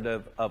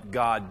representative of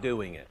God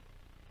doing it?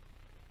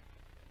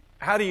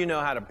 How do you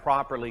know how to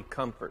properly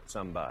comfort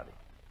somebody?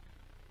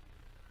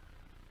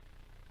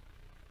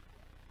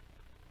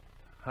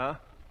 Huh?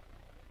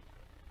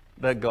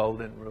 The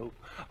golden rule.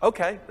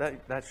 Okay,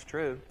 that's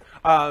true.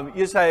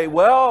 You say,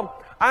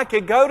 well, I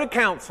could go to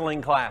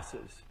counseling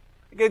classes.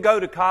 I could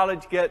go to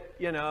college, get,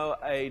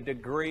 a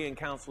degree in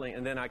counseling,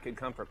 and then I could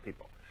comfort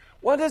people.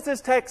 What does this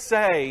text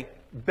say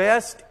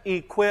best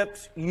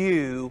equips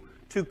you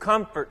to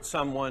comfort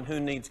someone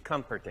who needs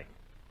comforting?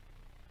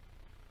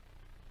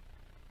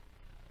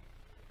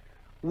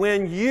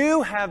 When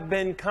you have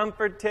been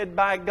comforted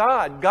by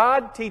God,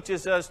 God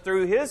teaches us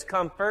through His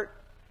comfort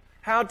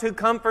how to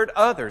comfort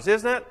others.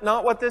 Isn't that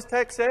not what this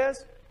text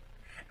says?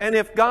 And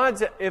if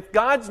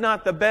God's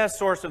not the best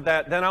source of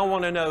that, then I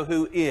want to know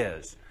who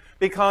is.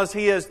 Because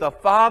He is the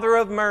Father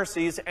of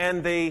mercies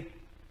and the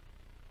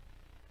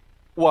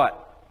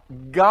what?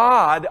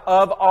 God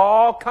of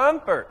all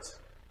comforts.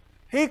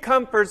 He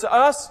comforts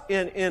us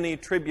in any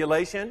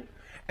tribulation.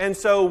 And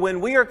so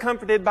when we are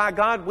comforted by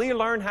God, we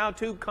learn how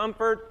to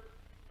comfort.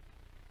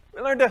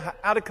 We learn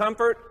how to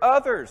comfort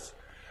others.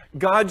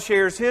 God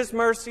shares His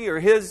mercy or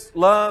His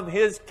love,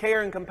 His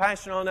care and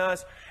compassion on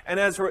us. And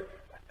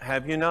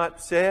have you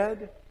not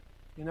said,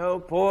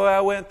 boy,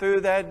 I went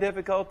through that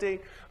difficulty,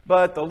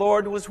 but the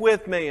Lord was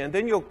with me. And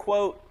then you'll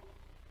quote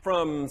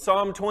from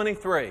Psalm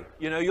 23.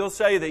 You'll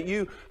say that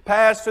you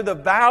passed through the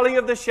valley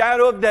of the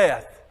shadow of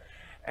death.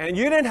 And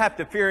you didn't have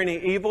to fear any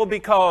evil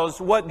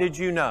because what did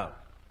you know?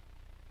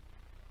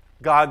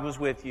 God was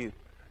with you.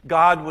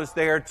 God was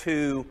there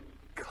to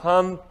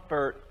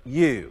comfort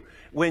you.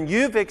 When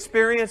you've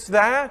experienced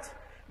that,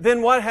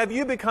 then what have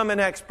you become an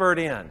expert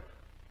in?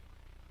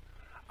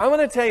 I'm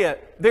going to tell you,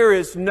 there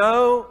is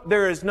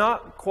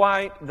not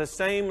quite the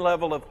same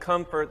level of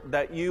comfort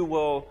that you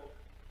will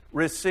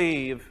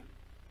receive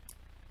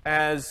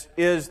as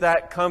is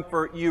that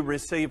comfort you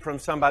receive from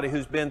somebody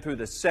who's been through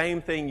the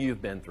same thing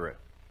you've been through.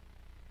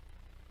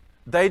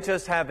 They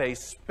just have a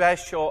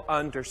special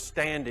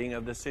understanding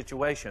of the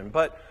situation.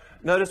 But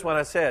notice what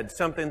I said,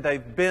 something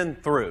they've been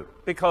through,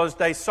 because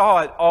they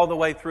saw it all the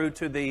way through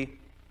to the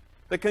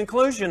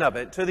conclusion of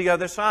it, to the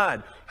other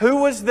side. Who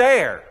was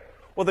there?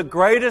 Well, the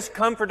greatest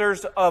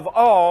comforters of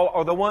all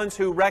are the ones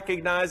who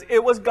recognize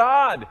it was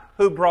God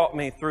who brought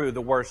me through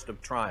the worst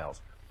of trials.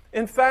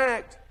 In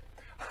fact,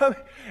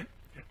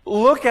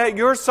 look at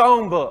your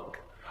songbook.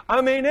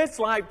 It's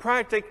like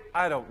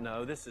I don't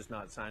know, this is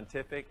not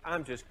scientific.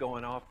 I'm just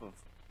going off of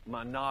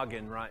my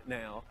noggin right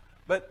now.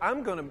 But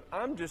I'm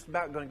just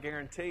about going to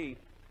guarantee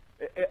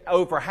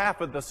over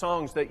half of the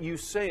songs that you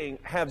sing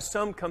have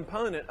some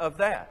component of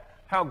that.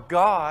 How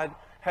God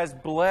has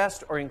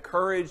blessed or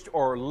encouraged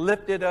or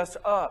lifted us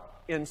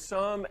up in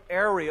some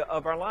area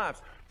of our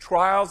lives.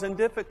 Trials and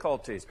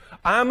difficulties.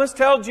 I must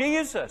tell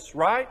Jesus,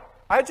 right?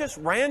 I just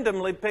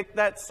randomly picked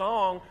that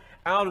song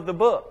out of the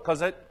book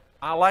because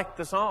I liked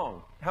the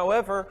song.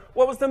 However,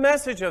 what was the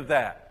message of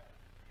that?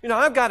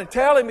 I've got to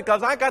tell Him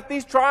because I got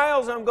these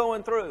trials I'm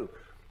going through.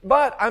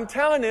 But I'm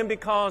telling Him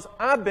because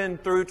I've been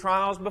through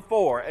trials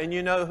before. And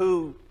you know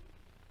who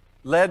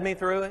led me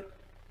through it?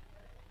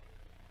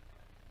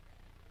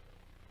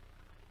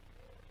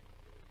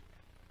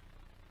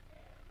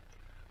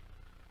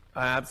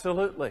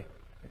 Absolutely.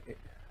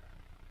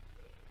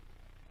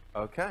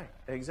 Okay,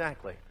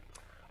 exactly.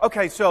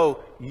 Okay, so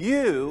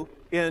you,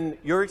 in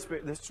your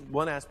experience, this is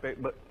one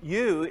aspect, but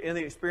you, in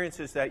the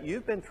experiences that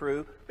you've been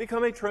through,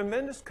 become a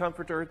tremendous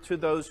comforter to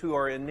those who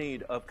are in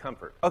need of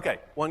comfort. Okay,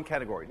 one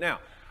category. Now,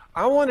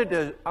 I wanted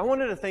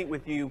to think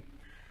with you,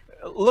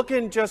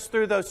 looking just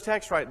through those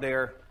texts right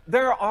there,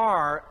 there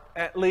are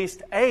at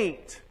least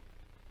 8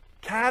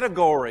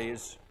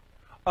 categories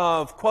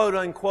of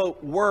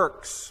quote-unquote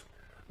works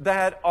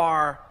that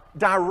are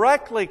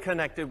directly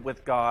connected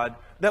with God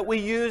that we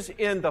use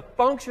in the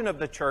function of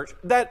the church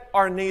that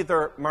are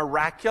neither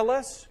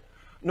miraculous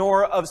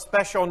nor of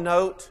special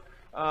note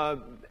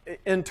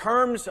in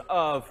terms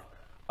of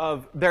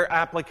their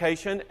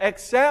application,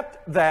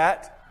 except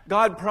that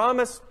God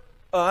promised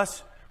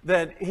us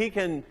that He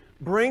can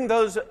bring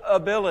those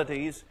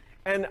abilities.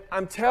 And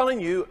I'm telling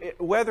you,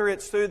 whether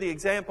it's through the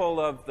example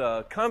of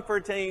the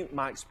comforting,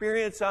 my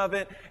experience of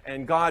it,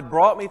 and God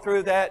brought me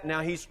through that,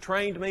 now He's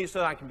trained me so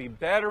that I can be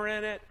better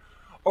in it,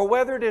 or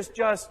whether it is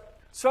just,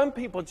 some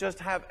people just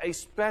have a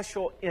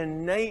special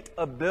innate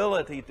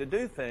ability to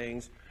do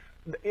things.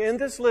 In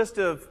this list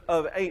of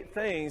 8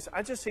 things,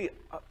 I just see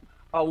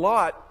a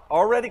lot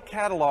already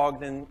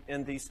cataloged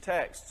in these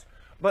texts,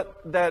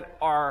 but that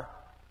are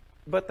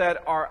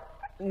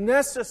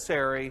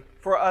necessary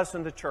for us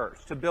in the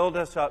church to build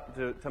us up,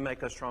 to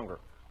make us stronger.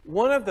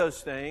 One of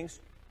those things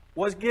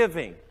was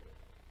giving.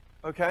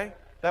 Okay?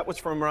 That was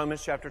from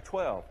Romans chapter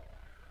 12.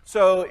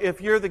 So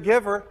if you're the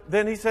giver,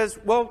 then he says,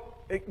 well,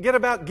 get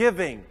about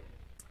giving.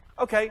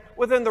 Okay,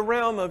 within the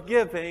realm of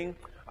giving,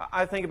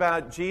 I think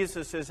about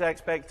Jesus'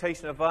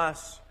 expectation of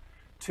us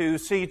to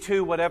see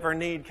to whatever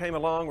need came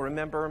along.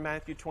 Remember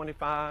Matthew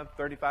 25,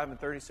 35, and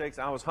 36.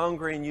 I was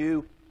hungry and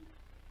you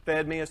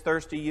fed me, as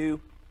thirsty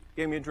you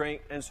gave me a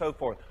drink, and so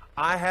forth.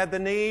 I had the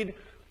need.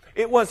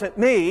 It wasn't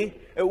me.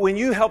 When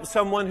you helped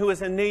someone who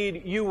was in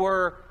need, you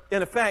were,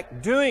 in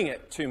effect, doing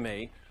it to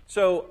me.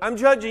 So I'm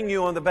judging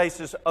you on the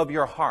basis of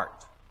your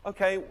heart.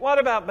 Okay, what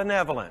about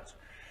benevolence?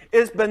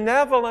 Is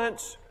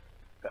benevolence,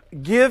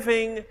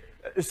 giving,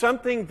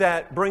 something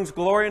that brings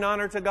glory and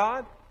honor to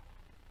God?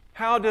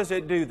 How does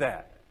it do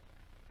that?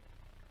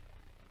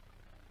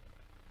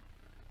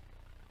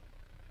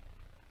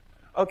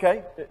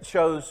 Okay, it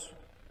shows...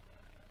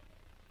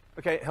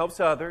 Okay, it helps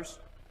others.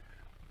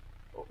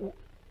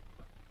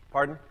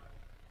 Pardon?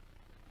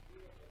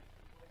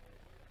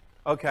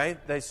 Okay,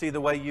 they see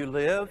the way you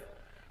live.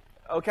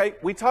 Okay,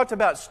 we talked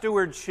about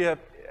stewardship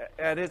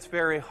at its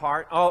very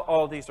heart,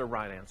 all these are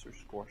right answers,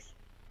 of course.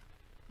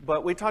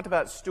 But we talked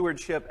about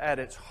stewardship at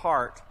its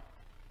heart.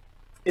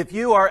 If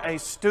you are a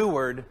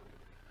steward,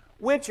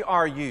 which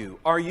are you?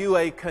 Are you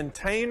a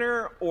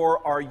container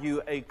or are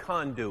you a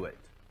conduit?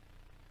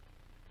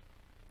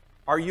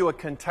 Are you a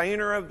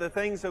container of the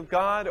things of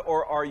God,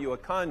 or are you a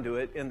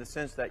conduit in the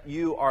sense that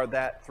you are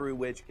that through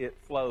which it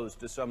flows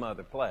to some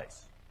other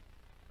place?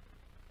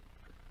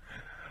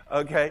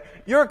 Okay,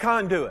 you're a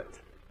conduit.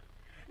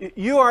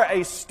 You are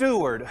a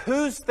steward.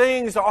 Whose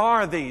things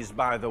are these,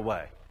 by the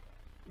way?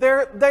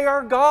 They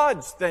are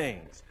God's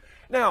things.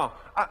 Now,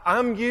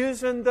 I'm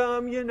using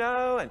them,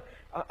 and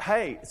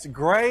hey, it's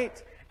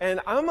great.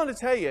 And I'm going to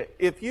tell you,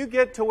 if you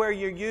get to where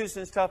you're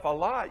using stuff a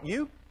lot,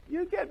 you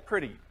get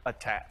pretty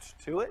attached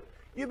to it.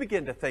 You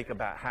begin to think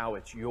about how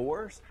it's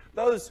yours.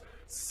 Those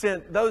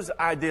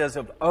ideas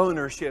of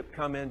ownership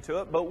come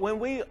into it. But when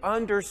we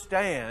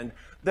understand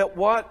that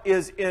what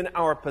is in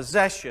our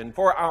possession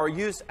for our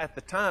use at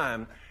the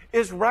time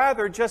is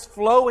rather just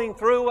flowing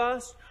through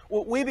us,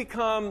 we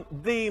become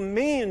the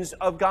means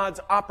of God's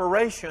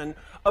operation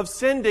of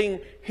sending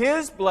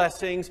His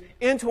blessings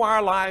into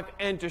our life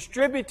and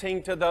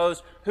distributing to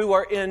those who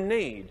are in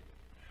need.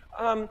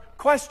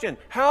 Question,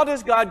 how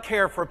does God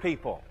care for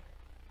people?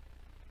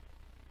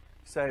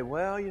 Say,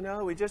 well,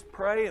 we just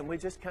pray and we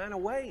just kind of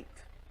wait,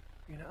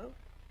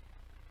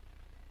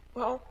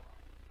 Well,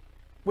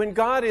 when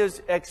God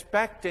is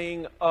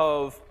expecting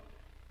of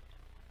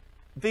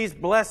these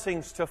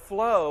blessings to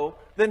flow,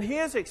 then He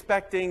is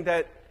expecting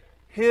that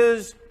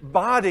His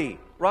body,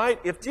 right?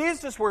 If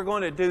Jesus were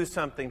going to do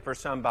something for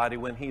somebody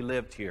when He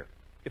lived here,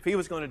 if He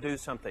was going to do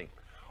something,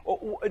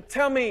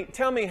 tell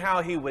me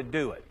how He would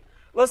do it.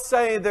 Let's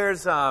say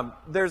there's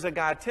a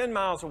guy 10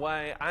 miles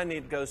away. I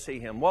need to go see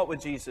him. What would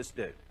Jesus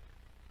do?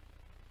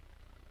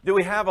 Do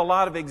we have a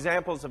lot of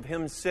examples of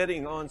Him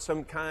sitting on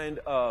some kind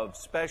of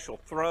special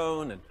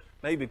throne and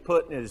maybe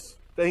putting His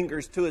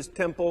fingers to His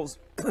temples,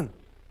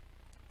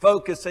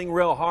 focusing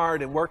real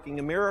hard and working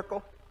a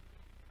miracle?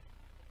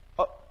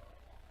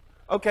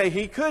 Okay,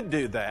 He could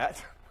do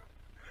that.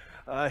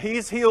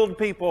 He's healed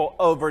people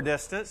over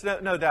distance,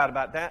 no doubt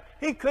about that.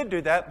 He could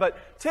do that,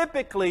 but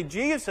typically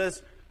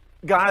Jesus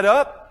got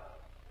up,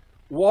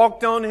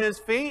 walked on His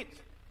feet,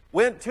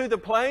 went to the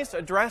place,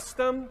 addressed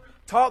them,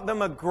 taught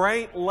them a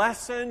great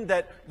lesson.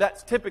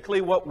 That's typically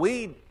what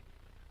we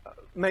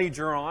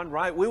major on,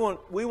 right? We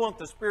want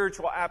the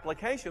spiritual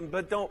application,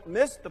 but don't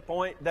miss the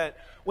point that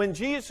when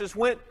Jesus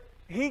went,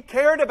 He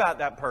cared about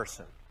that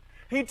person.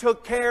 He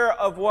took care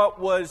of what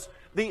was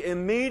the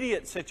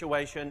immediate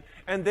situation,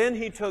 and then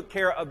He took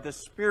care of the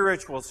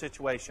spiritual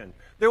situation.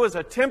 There was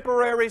a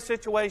temporary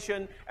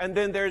situation, and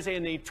then there's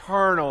an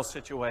eternal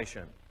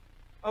situation.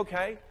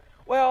 Okay,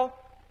 well,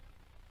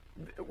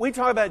 we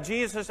talk about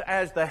Jesus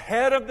as the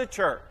head of the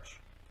church,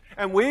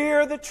 and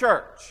we're the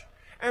church,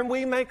 and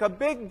we make a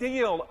big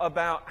deal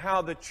about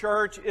how the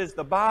church is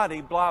the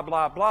body, blah,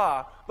 blah,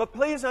 blah. But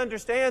please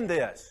understand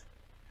this.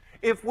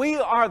 If we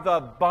are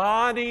the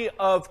body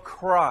of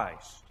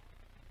Christ,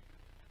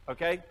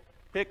 okay,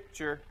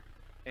 picture,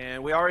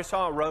 and we already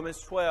saw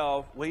Romans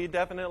 12, we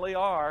definitely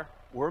are.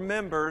 We're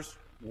members,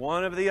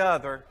 one of the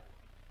other.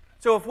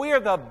 So if we are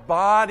the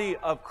body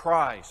of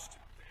Christ,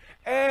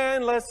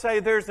 and let's say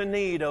there's a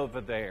need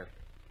over there,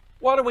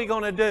 what are we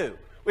going to do?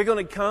 We're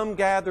going to come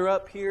gather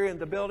up here in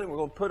the building. We're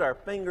going to put our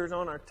fingers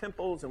on our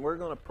temples and we're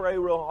going to pray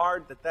real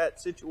hard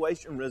that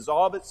situation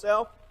resolve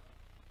itself?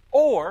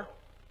 Or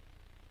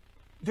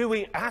do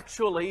we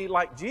actually,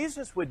 like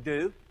Jesus would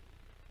do,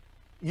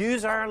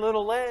 use our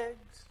little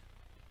legs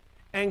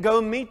and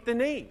go meet the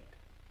need?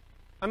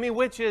 I mean,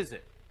 which is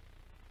it?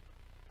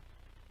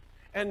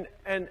 And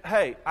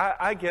hey,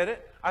 I get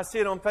it. I see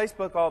it on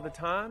Facebook all the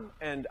time,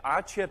 and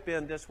I chip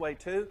in this way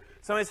too.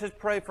 Somebody says,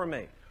 pray for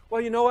me. Well,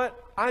 you know what?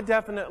 I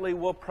definitely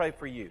will pray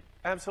for you.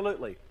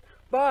 Absolutely.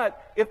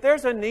 But if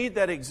there's a need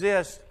that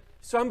exists,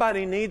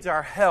 somebody needs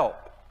our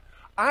help.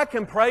 I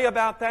can pray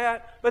about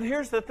that, but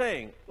here's the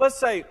thing. Let's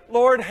say,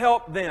 Lord,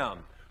 help them.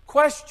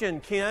 Question,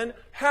 Ken,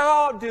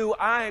 how do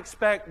I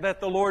expect that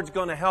the Lord's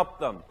going to help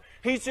them?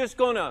 He's just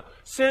going to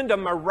send a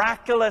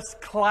miraculous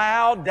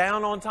cloud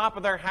down on top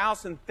of their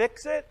house and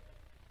fix it?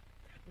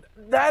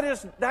 That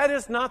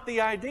is not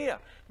the idea.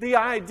 The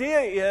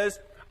idea is,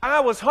 I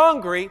was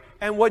hungry,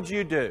 and what'd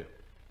you do?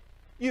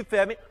 You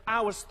fed me.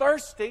 I was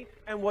thirsty,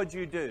 and what'd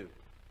you do?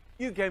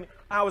 You gave me.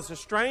 I was a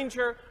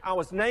stranger. I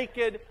was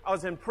naked. I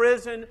was in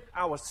prison.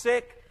 I was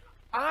sick.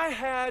 I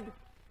had,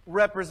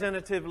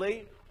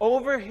 representatively,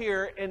 over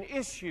here an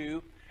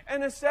issue,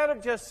 and instead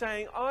of just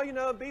saying,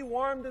 be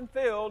warmed and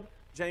filled,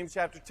 James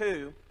chapter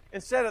 2,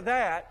 instead of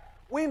that,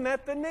 we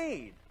met the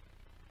need.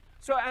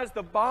 So as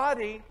the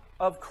body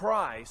of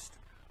Christ,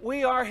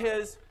 we are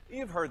His,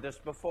 you've heard this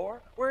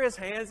before, we're His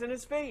hands and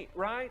His feet,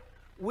 right?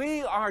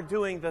 We are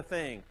doing the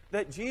thing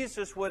that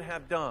Jesus would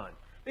have done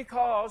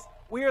because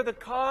we are the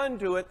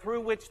conduit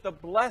through which the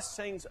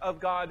blessings of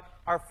God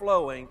are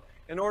flowing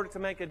in order to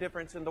make a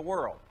difference in the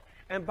world.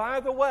 And by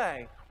the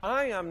way,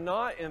 I am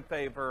not in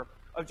favor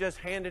of just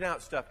handing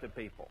out stuff to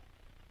people.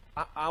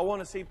 I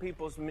want to see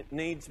people's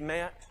needs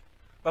met,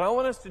 but I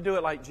want us to do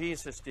it like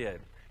Jesus did.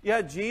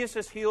 Yeah,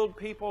 Jesus healed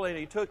people and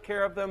He took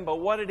care of them, but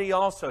what did He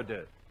also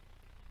do?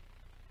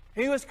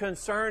 He was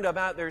concerned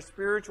about their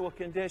spiritual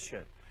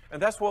condition.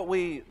 And that's what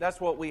we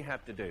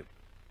have to do.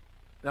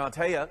 Now, I'll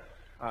tell you,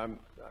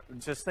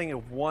 just thinking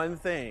of one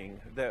thing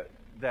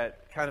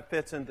that kind of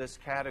fits in this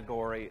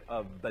category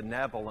of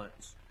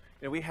benevolence.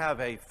 You know, we have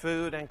a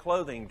food and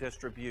clothing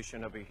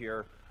distribution over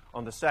here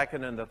on the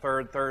second and the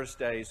third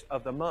Thursdays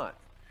of the month.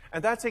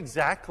 And that's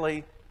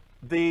exactly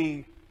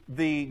the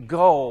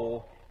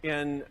goal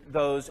in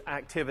those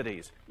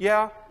activities.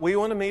 Yeah, we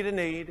want to meet a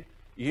need.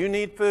 You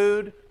need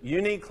food.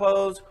 You need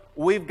clothes.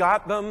 We've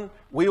got them.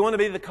 We want to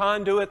be the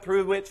conduit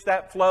through which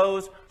that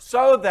flows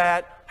so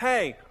that,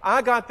 hey,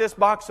 I got this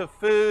box of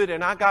food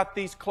and I got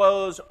these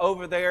clothes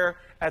over there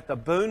at the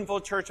Boonville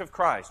Church of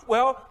Christ.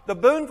 Well, the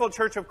Boonville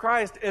Church of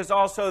Christ is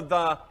also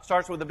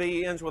starts with a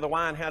B, ends with a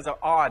Y, and has an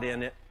odd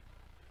in it,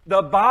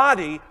 the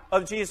body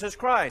of Jesus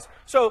Christ.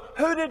 So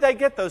who did they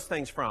get those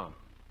things from?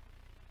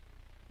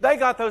 They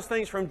got those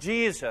things from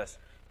Jesus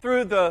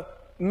through the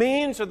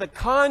means or the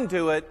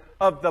conduit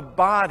of the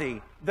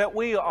body that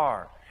we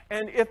are.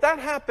 And if that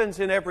happens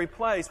in every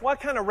place, what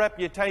kind of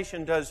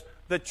reputation does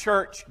the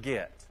church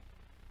get?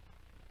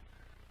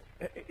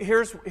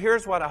 Here's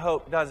what I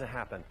hope doesn't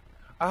happen.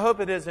 I hope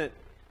it isn't,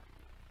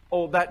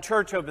 oh, that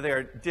church over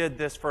there did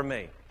this for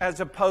me, as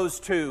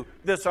opposed to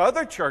this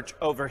other church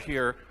over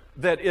here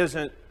that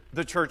isn't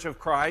the Church of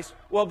Christ.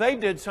 Well, they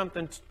did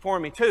something for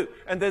me too.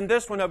 And then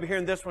this one over here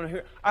and this one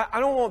here. I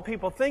don't want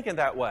people thinking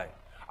that way.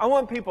 I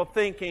want people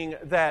thinking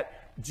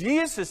that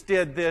Jesus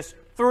did this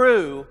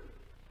through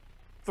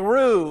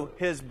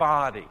His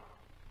body.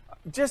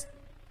 Just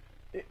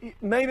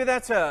maybe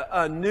that's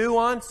a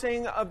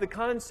nuancing of the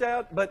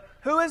concept, but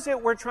who is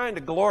it we're trying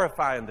to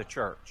glorify in the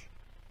church?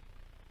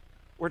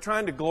 We're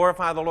trying to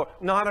glorify the Lord,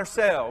 not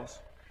ourselves.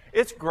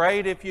 It's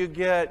great if you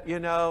get,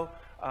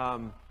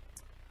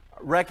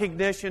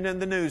 recognition in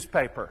the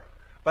newspaper.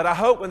 But I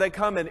hope when they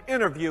come and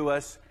interview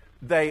us,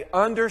 they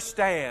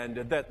understand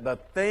that the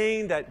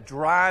thing that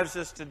drives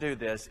us to do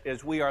this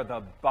is we are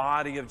the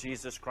body of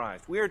Jesus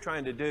Christ. We are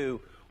trying to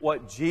do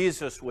what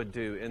Jesus would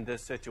do in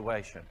this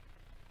situation.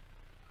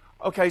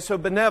 Okay, so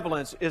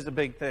benevolence is the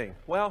big thing.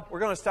 Well, we're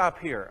going to stop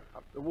here.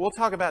 We'll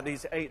talk about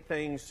these 8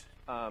 things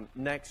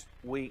next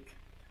week.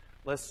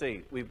 Let's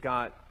see.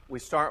 We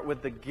start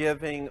with the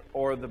giving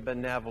or the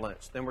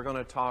benevolence. Then we're going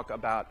to talk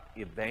about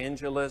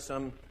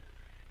evangelism,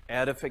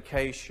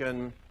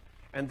 edification,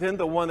 and then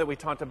the one that we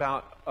talked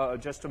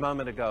about just a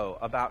moment ago,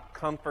 about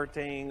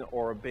comforting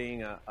or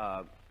being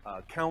a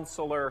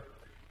counselor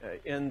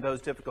in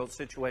those difficult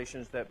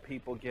situations that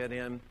people get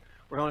in.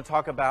 We're going to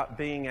talk about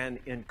being an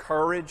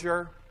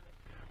encourager.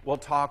 We'll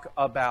talk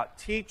about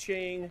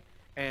teaching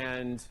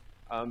and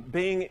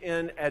being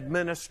in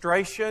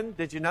administration.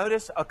 Did you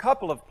notice a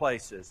couple of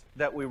places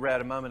that we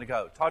read a moment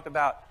ago? Talked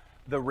about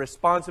the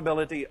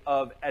responsibility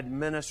of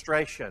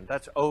administration.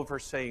 That's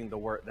overseeing the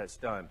work that's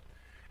done.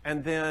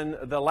 And then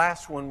the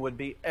last one would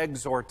be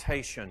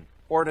exhortation,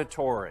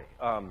 oratory,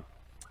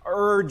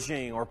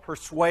 urging or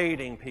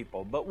persuading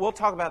people. But we'll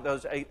talk about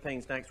those 8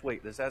 things next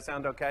week. Does that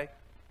sound okay?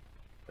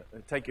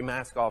 Take your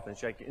mask off and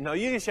shake it. No,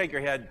 you can shake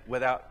your head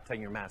without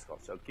taking your mask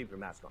off, so keep your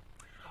mask on.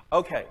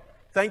 Okay,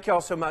 thank you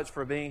all so much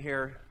for being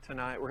here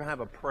tonight. We're going to have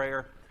a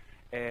prayer,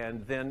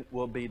 and then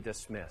we'll be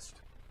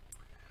dismissed.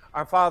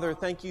 Our Father,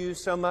 thank you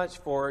so much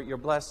for your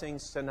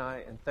blessings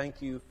tonight, and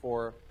thank you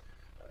for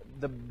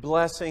the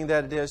blessing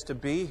that it is to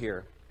be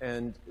here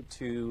and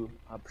to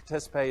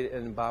participate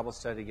in Bible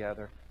study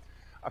together.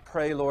 I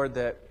pray, Lord,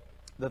 that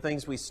the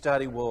things we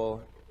study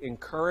will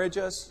encourage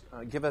us,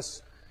 give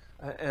us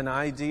an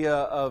idea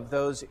of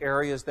those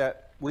areas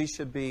that we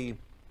should be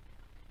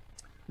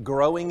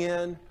growing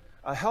in.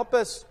 Help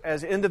us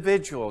as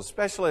individuals,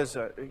 especially as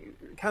kind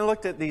of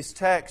looked at these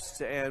texts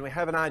and we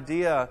have an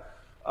idea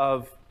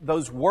of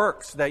those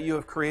works that you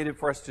have created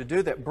for us to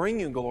do that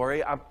bring you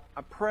glory. I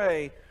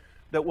pray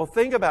that we'll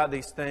think about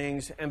these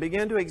things and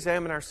begin to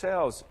examine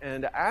ourselves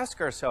and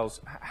ask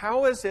ourselves,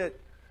 how is it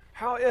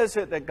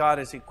that God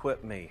has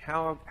equipped me?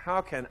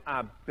 How can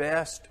I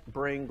best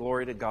bring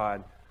glory to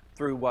God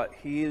through what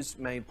He's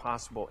made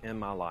possible in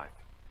my life?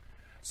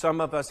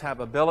 Some of us have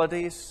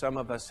abilities, some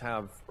of us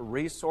have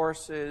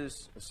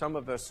resources, some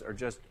of us are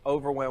just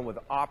overwhelmed with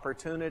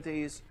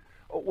opportunities.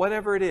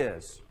 Whatever it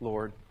is,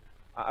 Lord,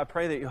 I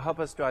pray that you help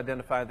us to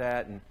identify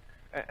that, and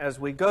as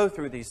we go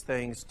through these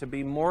things, to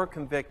be more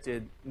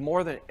convicted,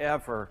 more than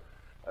ever,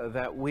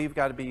 that we've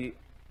got to be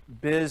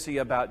busy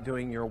about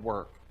doing your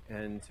work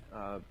and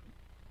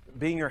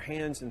being your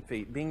hands and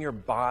feet, being your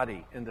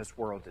body in this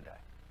world today.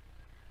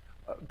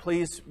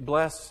 Please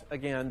bless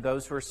again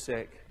those who are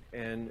sick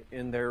and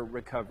in their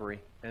recovery,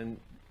 and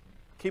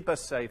keep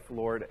us safe,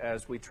 Lord,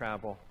 as we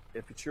travel.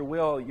 If it's your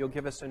will, you'll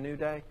give us a new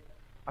day.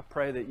 I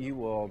pray that you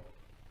will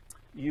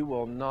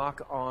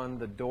knock on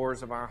the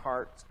doors of our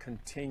hearts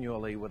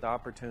continually with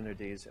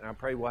opportunities, and I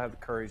pray we'll have the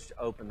courage to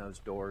open those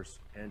doors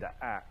and to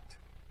act,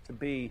 to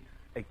be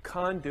a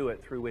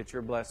conduit through which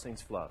your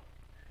blessings flow.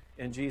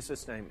 In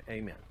Jesus' name,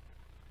 amen.